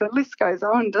gosh, the list goes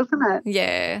on, doesn't it?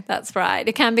 Yeah, that's right.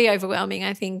 It can be overwhelming.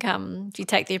 I think if you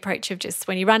take the approach of just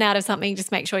when you run out of something,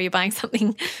 just make sure you're buying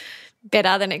something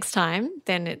better the next time,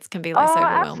 then it can be less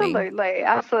overwhelming.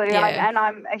 Absolutely. Yeah. And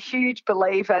I'm a huge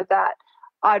believer that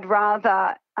I'd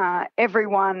rather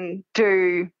everyone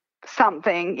do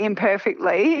something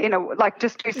imperfectly,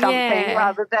 just do something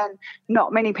rather than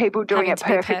not many people doing it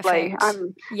perfectly.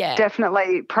 I'm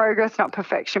definitely progress, not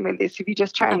perfection with this. If you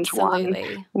just change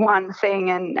one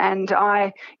thing and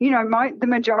I, the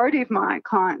majority of my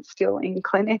clients still in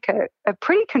clinic are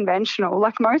pretty conventional.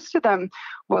 Like most of them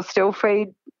will still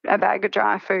feed a bag of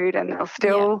dry food and they'll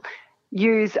still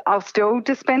I'll still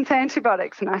dispense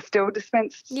antibiotics and I still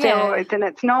dispense steroids, and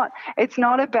it's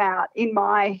not about in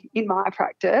my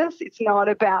practice, it's not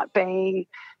about being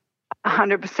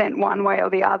 100% one way or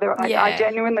the other. I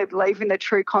genuinely believe in the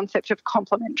true concept of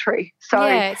complementary. So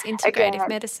it's integrative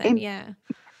medicine.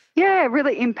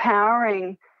 Really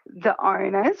empowering the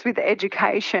owners with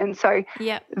education so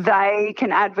they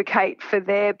can advocate for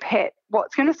their pet,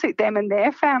 what's going to suit them and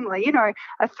their family.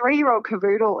 A 3-year-old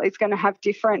cavoodle is going to have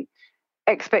different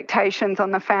expectations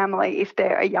on the family if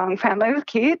they're a young family with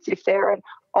kids, if they're an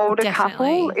older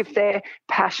couple, if they're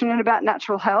passionate about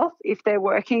natural health, if they're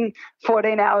working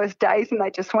 14 hours days and they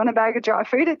just want a bag of dry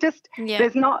food.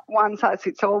 There's not one size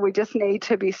fits all. We just need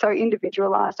to be so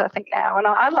individualised, I think, now. And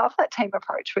I love that team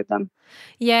approach with them.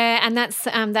 Yeah, and that's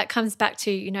that comes back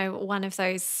to, one of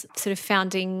those sort of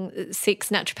founding 6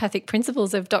 naturopathic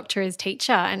principles of doctor as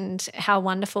teacher, and how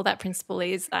wonderful that principle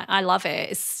is. I love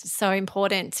it. It's so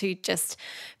important to just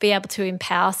be able to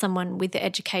empower someone with the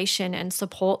education and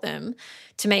support them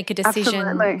to make a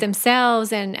decision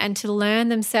themselves and to learn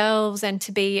themselves and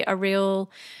to be a really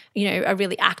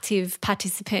active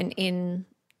participant in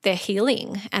their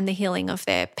healing and the healing of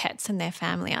their pets and their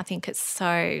family. I think it's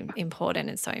so important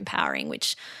and so empowering,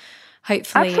 which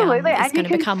hopefully is going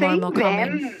to become more and more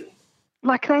common.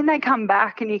 Like then they come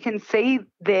back and you can see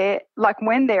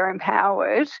when they're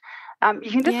empowered,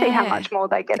 you can just see how much more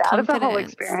they get out of the whole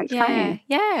experience.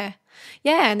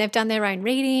 Yeah, and they've done their own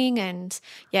reading and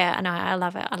I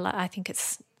love it. I think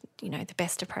it's the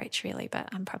best approach really, but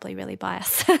I'm probably really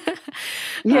biased.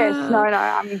 Yes,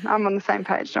 I'm on the same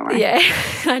page, don't worry. Yeah,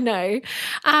 I know.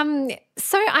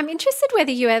 So I'm interested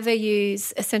whether you ever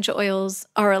use essential oils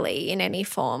orally in any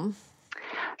form.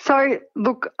 So,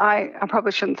 look, I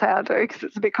probably shouldn't say I do because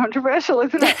it's a bit controversial,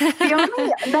 isn't it?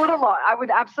 Not a lot. I would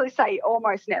absolutely say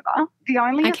almost never. The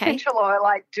only essential oil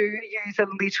I do use a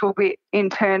little bit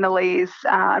internally is,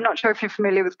 I'm not sure if you're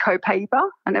familiar with Copaiba.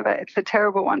 It's a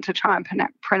terrible one to try and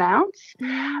pronounce.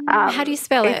 How do you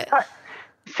spell it?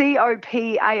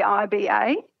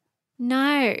 Copaiba.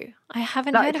 No, I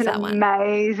haven't heard of that one. It's an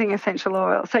amazing essential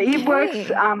oil. So it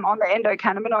works on the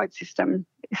endocannabinoid system,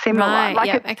 similar.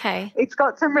 Right, It's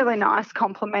got some really nice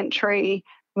complementary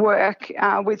work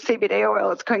with CBD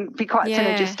oil. It's going to be quite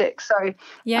synergistic. So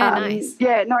nice.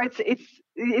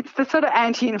 It's the sort of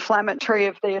anti-inflammatory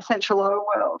of the essential oil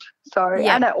world. So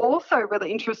and it also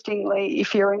really interestingly,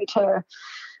 if you're into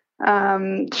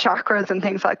chakras and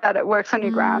things like that, it works on your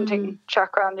grounding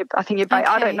chakra and your base.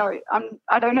 I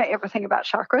don't know everything about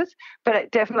chakras, but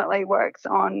it definitely works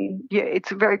on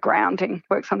it's very grounding,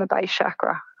 works on the base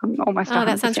chakra. I'm almost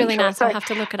that sounds really nice. So, I'll have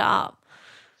to look it up.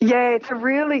 Yeah, it's a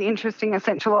really interesting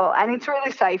essential oil and it's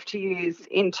really safe to use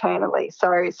internally.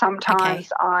 So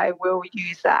sometimes I will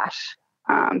use that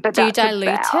But do you that's dilute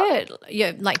about,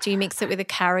 it? Do you mix it with a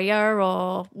carrier,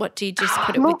 or what? Do you just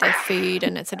put it with the food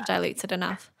and it sort of dilutes it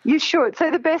enough? You should.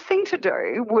 So the best thing to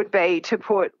do would be to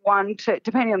put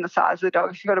depending on the size of the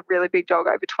dog, if you've got a really big dog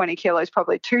over 20 kilos,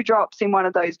 probably 2 drops in one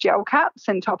of those gel caps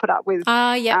and top it up with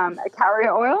a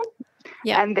carrier oil.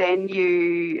 Yep. And then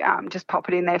you just pop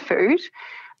it in their food.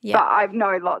 Yep. But I've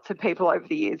known lots of people over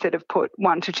the years that have put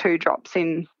 1 to 2 drops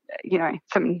in,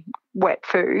 some wet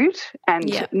food and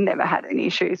never had any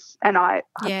issues. And I've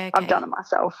done it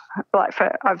myself.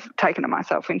 I've taken it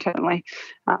myself internally.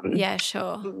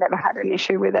 Sure. Never had an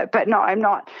issue with it. But no, I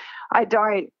know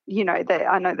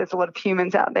there's a lot of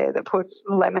humans out there that put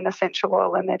lemon essential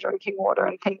oil in their drinking water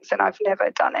and things, and I've never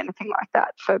done anything like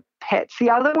that for pets. The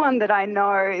other one that I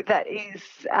know that is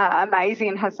amazing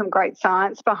and has some great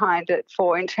science behind it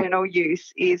for internal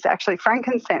use is actually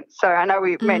frankincense. So I know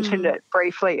we mentioned it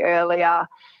briefly earlier.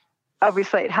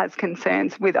 Obviously, it has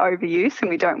concerns with overuse, and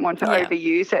we don't want to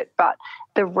overuse it. But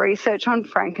the research on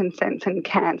frankincense and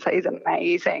cancer is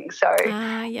amazing. So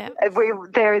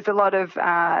there is a lot of,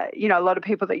 a lot of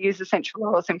people that use essential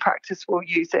oils in practice will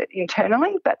use it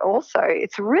internally, but also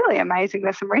it's really amazing.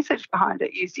 There's some research behind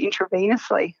it used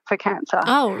intravenously for cancer.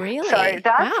 Oh, really? So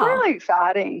that's really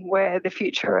exciting. Where the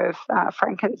future of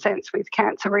frankincense with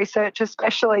cancer research,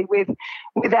 especially with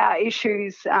our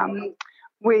issues.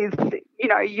 With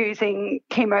using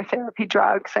chemotherapy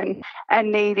drugs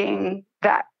and needing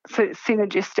that sort of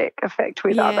synergistic effect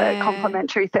with other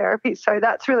complementary therapies. So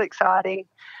that's really exciting.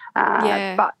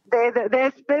 But they're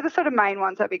the sort of main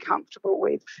ones I'd be comfortable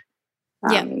with.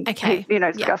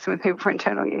 Discussing with people for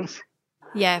internal use.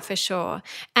 Yeah, for sure.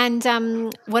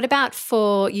 And what about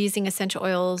for using essential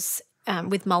oils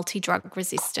with multi-drug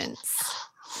resistance?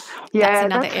 Yeah, that's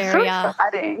another area. So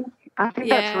exciting. I think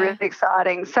that's really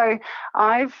exciting. So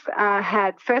I've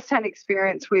had first-hand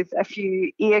experience with a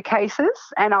few ear cases,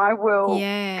 and I will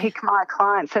pick my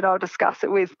clients that I'll discuss it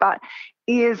with. But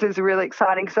ears is really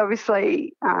exciting because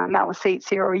obviously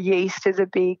malassezia or yeast is a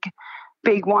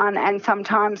big one, and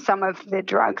sometimes some of the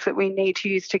drugs that we need to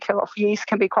use to kill off yeast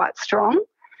can be quite strong.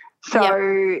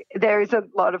 So there is a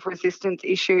lot of resistance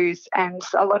issues, and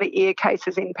a lot of ear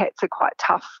cases in pets are quite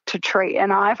tough to treat.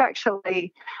 And I've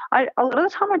actually, a lot of the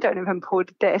time I don't even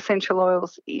put the essential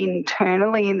oils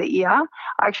internally in the ear.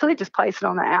 I actually just place it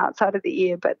on the outside of the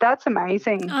ear, but that's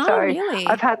amazing. Oh, really?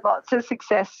 I've had lots of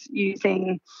success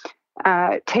using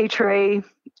tea tree,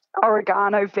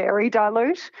 oregano, very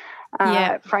dilute,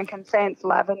 frankincense,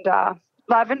 lavender.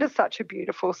 Lavender is such a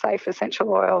beautiful, safe essential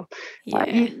oil.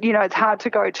 It's hard to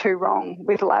go too wrong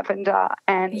with lavender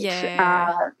and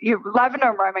lavender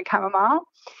and Roman chamomile,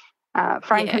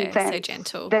 frankincense. So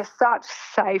gentle. They're such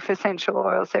safe essential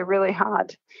oils. They're really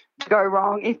hard to go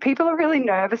wrong. If people are really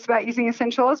nervous about using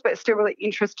essential oils but still really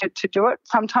interested to do it,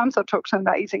 sometimes I'll talk to them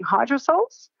about using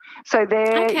hydrosols. So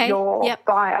they're I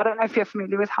don't know if you're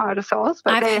familiar with hydrosols,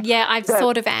 but I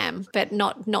sort of am, but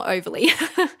not overly.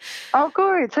 Oh,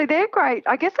 good. So they're great.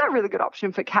 I guess they're a really good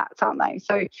option for cats, aren't they?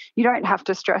 So you don't have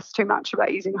to stress too much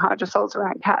about using hydrosols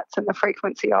around cats and the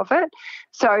frequency of it.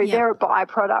 So they're a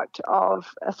byproduct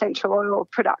of essential oil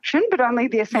production, but only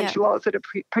the essential oils that are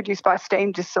produced by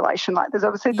steam distillation. Like there's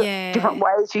obviously different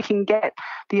ways you can get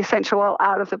the essential oil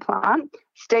out of the plant.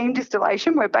 Steam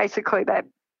distillation, where basically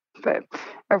for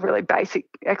a really basic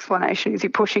explanation is you're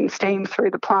pushing steam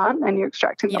through the plant and you're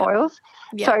extracting the oils.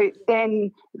 So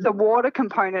then the water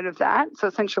component of that, so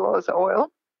essential oils are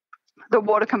oil, the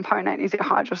water component is your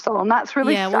hydrosol, and that's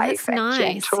really safe. That's and nice.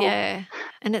 gentle. Yeah,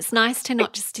 and it's nice to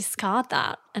not just discard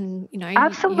that and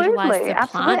absolutely, utilize the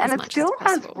plant and as it much still as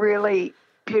has possible. really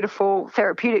beautiful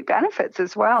therapeutic benefits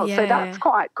as well. So that's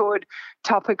quite good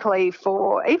topically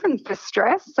even for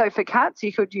stress. So for cats,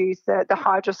 you could use the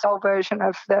hydrosol version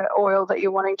of the oil that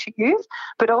you're wanting to use,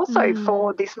 but also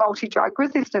for this multi-drug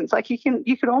resistance, like you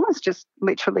could almost just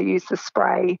literally use the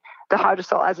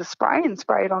hydrosol as a spray and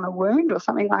spray it on a wound or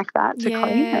something like that to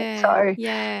clean it. So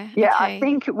I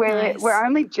think we're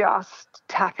only just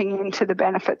tapping into the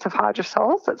benefits of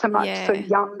hydrosols. It's a much sort of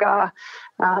younger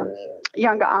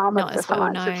arm of the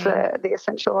science of the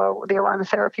essential oil, the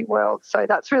aromatherapy world. So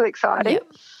that's really exciting.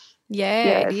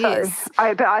 It is.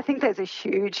 But I think there's a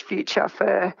huge future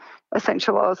for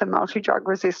essential oils and multi-drug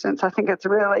resistance. I think it's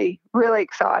really, really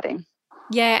exciting.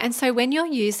 Yeah, and so when you're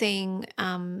using,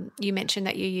 you mentioned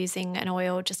that you're using an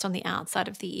oil just on the outside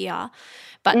of the ear,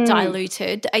 but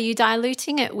diluted. Are you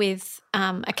diluting it with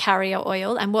a carrier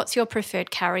oil? And what's your preferred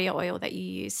carrier oil that you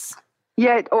use?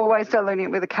 Yeah, always diluting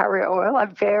it with a carrier oil. I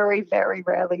very, very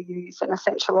rarely use an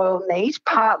essential oil neat,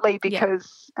 partly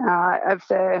because of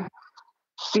the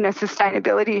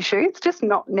sustainability issue. It's just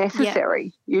not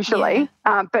necessary usually,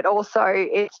 but also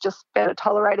it's just better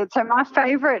tolerated. So my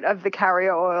favourite of the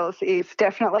carrier oils is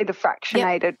definitely the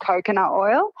fractionated coconut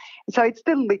oil. So it's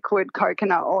the liquid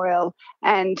coconut oil,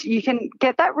 and you can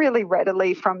get that really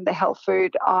readily from the health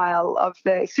food aisle of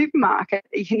the supermarket.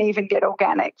 You can even get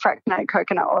organic fractionated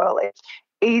coconut oil. It's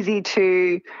easy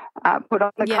to put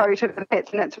on the coat of the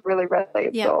pets, and it's really readily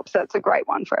absorbed. So it's a great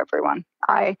one for everyone.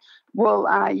 I will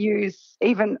use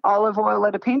even olive oil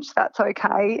at a pinch. That's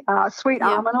okay. Sweet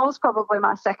almond oil is probably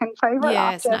my second favourite.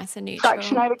 Yeah, it's nice and neutral.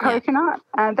 Fractionated coconut.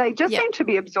 They just seem to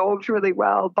be absorbed really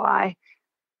well by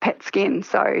pet skin.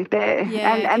 So they're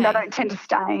and they don't tend to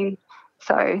stain.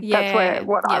 So that's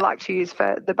what I like to use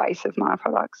for the base of my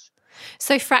products.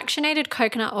 So fractionated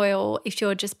coconut oil, if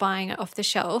you're just buying it off the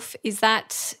shelf, is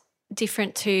that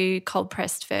different to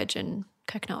cold-pressed virgin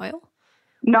coconut oil?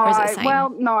 No, I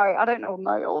don't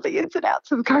know all the ins and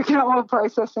outs of coconut oil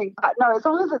processing, but no, as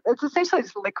long as it's essentially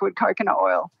just liquid coconut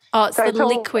oil. Oh, it's the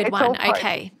liquid one.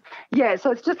 Okay. Yeah,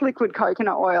 so it's just liquid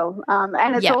coconut oil,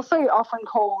 and it's also often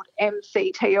called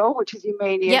MCT oil, which is your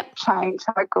medium chain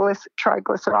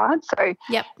triglycerides. So,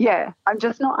 I'm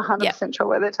just not 100% sure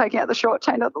whether taking out the short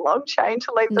chain or the long chain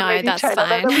to leave the medium chain. No,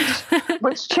 that's fine.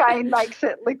 Which chain makes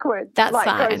it liquid? That's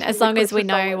fine, as long as we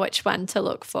know which one to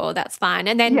look for. That's fine.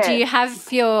 And then, do you have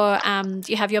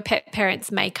your pet parents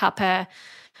make up a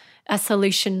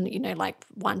solution, like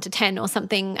 1 to 10 or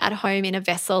something at home in a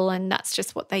vessel, and that's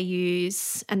just what they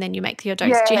use, and then you make your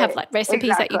dose? Do you have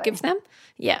recipes that you give them?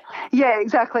 Yeah,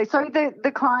 exactly. So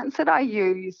the clients that I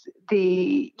use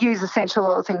essential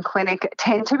oils in clinic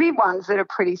tend to be ones that are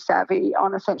pretty savvy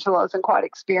on essential oils and quite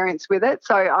experienced with it.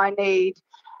 So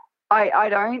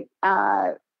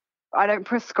I don't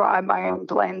prescribe my own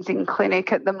blends in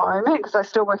clinic at the moment, because I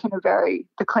still work in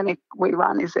the clinic we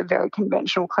run is a very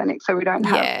conventional clinic, so we don't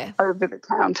have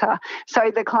over-the-counter.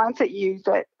 So the clients that use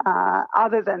it,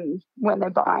 other than when they're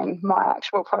buying my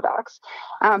actual products,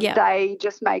 they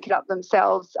just make it up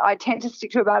themselves. I tend to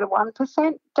stick to about a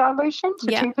 1% dilution to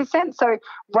 2%, so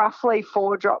roughly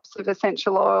 4 drops of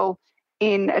essential oil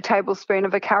in a tablespoon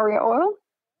of a carrier oil.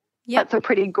 That's a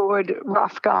pretty good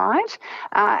rough guide.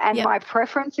 And my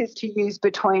preference is to use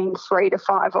between 3 to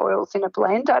 5 oils in a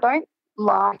blend. I don't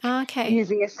like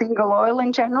using a single oil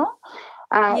in general.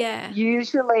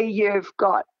 Usually you've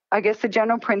got, I guess the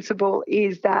general principle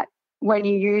is that when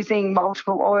you're using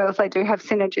multiple oils, they do have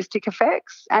synergistic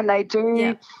effects, and they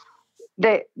do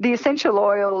the essential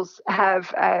oils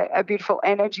have a beautiful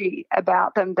energy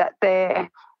about them that they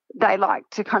like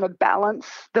to kind of balance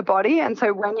the body, and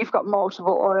so when you've got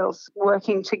multiple oils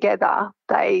working together,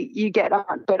 you get a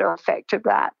better effect of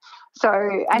that. So,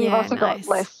 and you've also got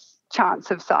less chance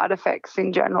of side effects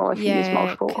in general if you use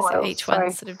multiple oils. Each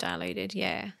one's sort of diluted.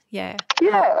 Yeah.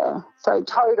 So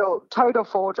total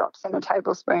 4 drops in a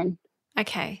tablespoon.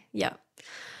 Okay. Yeah.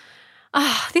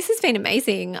 Oh, this has been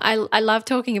amazing. I love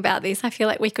talking about this. I feel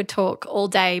like we could talk all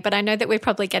day, but I know that we're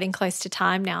probably getting close to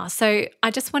time now. So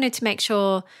I just wanted to make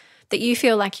sure that you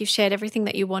feel like you've shared everything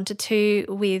that you wanted to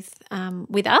with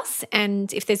us,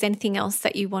 and if there's anything else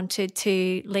that you wanted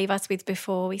to leave us with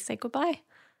before we say goodbye.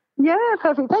 Yeah,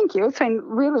 perfect. Thank you. It's been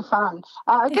really fun.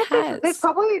 I guess there's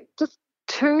probably just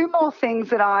 2 more things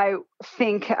that I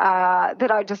think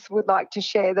that I just would like to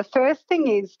share. The first thing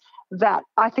is that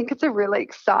I think it's a really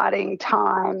exciting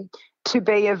time to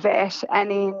be a vet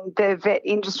and in the vet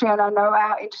industry. And I know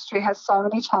our industry has so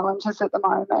many challenges at the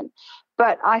moment,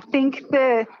 but I think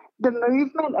the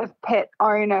movement of pet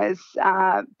owners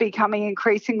becoming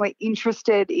increasingly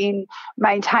interested in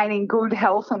maintaining good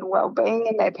health and well-being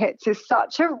in their pets is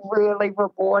such a really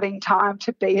rewarding time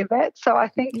to be a vet. So I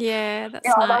think that's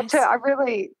nice.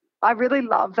 I really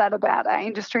love that about our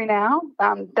industry now,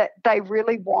 that they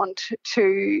really want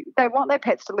their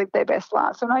pets to live their best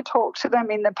lives. When I talk to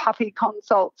them in the puppy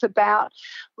consults about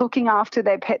looking after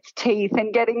their pet's teeth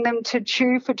and getting them to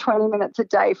chew for 20 minutes a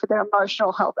day for their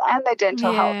emotional health and their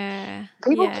dental health,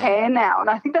 people care now,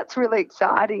 and I think that's really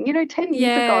exciting. 10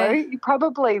 years ago, you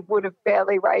probably would have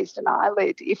barely raised an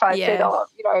eyelid if I said,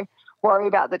 worry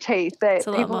about the teeth. It's a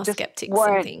lot people more just skeptics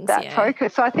weren't and things, that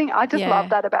focused. So I think I just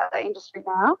love that about the industry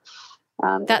now.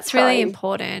 That's really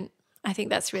important. I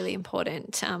think that's really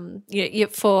important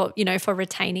for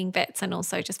retaining vets and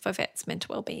also just for vets'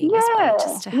 mental well-being as well.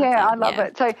 Just to have I love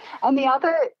it. So, and the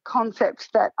other concept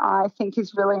that I think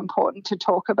is really important to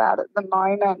talk about at the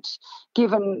moment,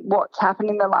 given what's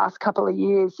happened in the last couple of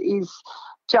years, is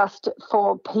just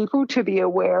for people to be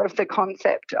aware of the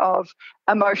concept of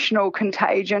emotional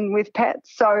contagion with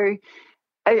pets. So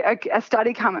a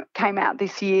study came out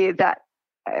this year that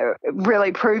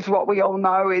really proves what we all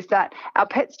know, is that our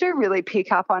pets do really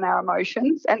pick up on our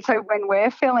emotions. And so when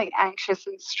we're feeling anxious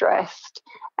and stressed,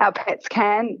 our pets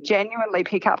can genuinely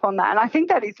pick up on that. And I think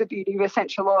that is the beauty of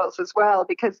essential oils as well,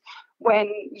 because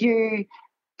when you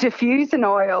diffuse an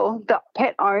oil, the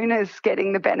pet owner's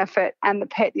getting the benefit and the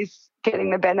pet is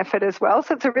getting the benefit as well.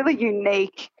 So it's a really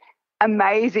unique,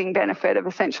 amazing benefit of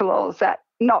essential oils that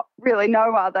not really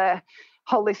no other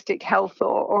holistic health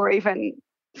or even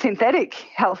synthetic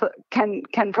health can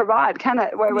provide, can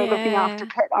it? Where we're looking after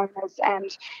pet owners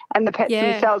and the pets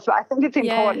themselves. But I think it's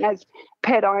important as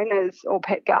pet owners or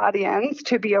pet guardians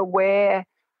to be aware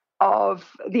of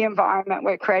the environment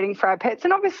we're creating for our pets.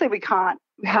 And obviously we can't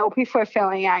help if we're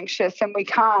feeling anxious, and we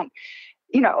can't,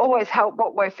 always help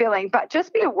what we're feeling, but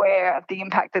just be aware of the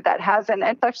impact that has. And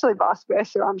it's actually vice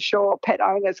versa. I'm sure pet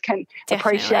owners can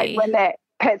appreciate when their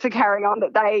pets are carrying on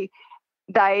that they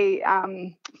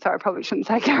sorry, I probably shouldn't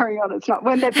say carrying on. It's not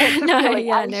when their pets are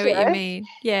feeling anxious. I know what you mean.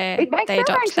 Yeah, it makes they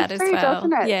adopt that as well,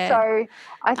 doesn't it? Yeah, so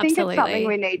I think it's something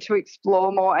we need to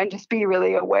explore more and just be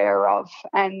really aware of,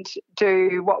 and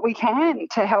do what we can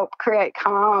to help create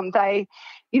calm.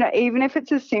 Even if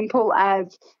it's as simple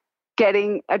as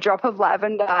getting a drop of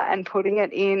lavender and putting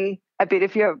it in a bit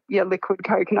of your liquid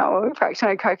coconut oil,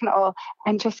 fractionated coconut oil,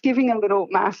 and just giving a little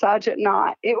massage at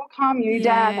night, it will calm you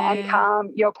down and calm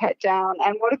your pet down.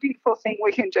 And what a beautiful thing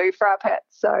we can do for our pets.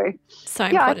 So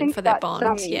important I think for their bond.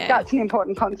 That's an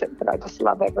important concept that I just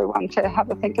love everyone to have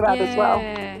a think about as well.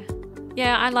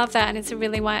 Yeah, I love that, and it's a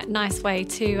really nice way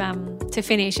to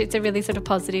finish. It's a really sort of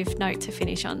positive note to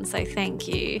finish on. So thank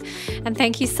you, and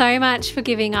thank you so much for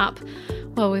giving up.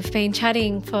 Well, we've been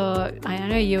chatting for, I don't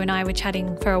know, you and I were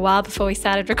chatting for a while before we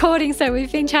started recording, so we've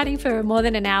been chatting for more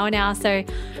than an hour now. So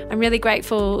I'm really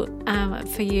grateful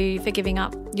for you for giving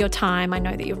up your time. I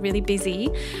know that you're really busy,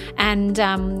 and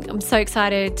I'm so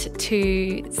excited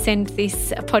to send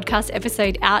this podcast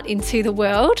episode out into the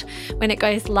world when it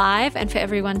goes live, and for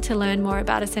everyone to learn more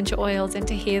about essential oils and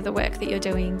to hear the work that you're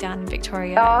doing down in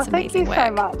Victoria. Oh, thank you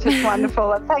so much. It's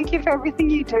wonderful. And thank you for everything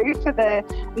you do for the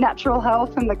natural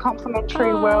health and the complementary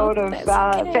world of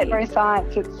veterinary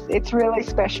science. It's really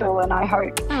special, and I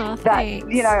hope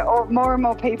that more and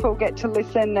more people get to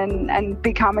listen and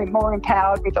become more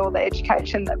empowered with all the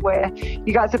education that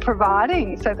you guys are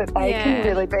providing, so that they can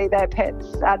really be their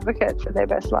pets' advocate for their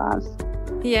best lives.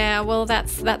 Yeah, well,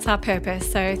 that's our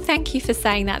purpose. So thank you for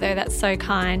saying that, though. That's so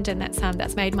kind, and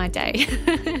that's made my day.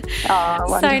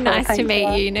 Oh, so nice to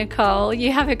meet you, Nicole.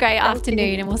 You have a great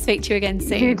afternoon, and we'll speak to you again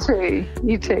soon.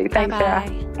 You too. Thanks,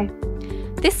 Sarah.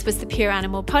 This was the Pure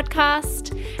Animal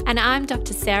Podcast, and I'm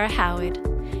Dr. Sarah Howard.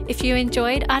 If you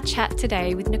enjoyed our chat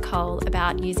today with Nicole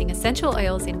about using essential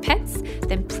oils in pets,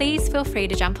 then please feel free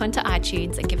to jump onto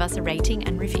iTunes and give us a rating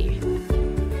and review.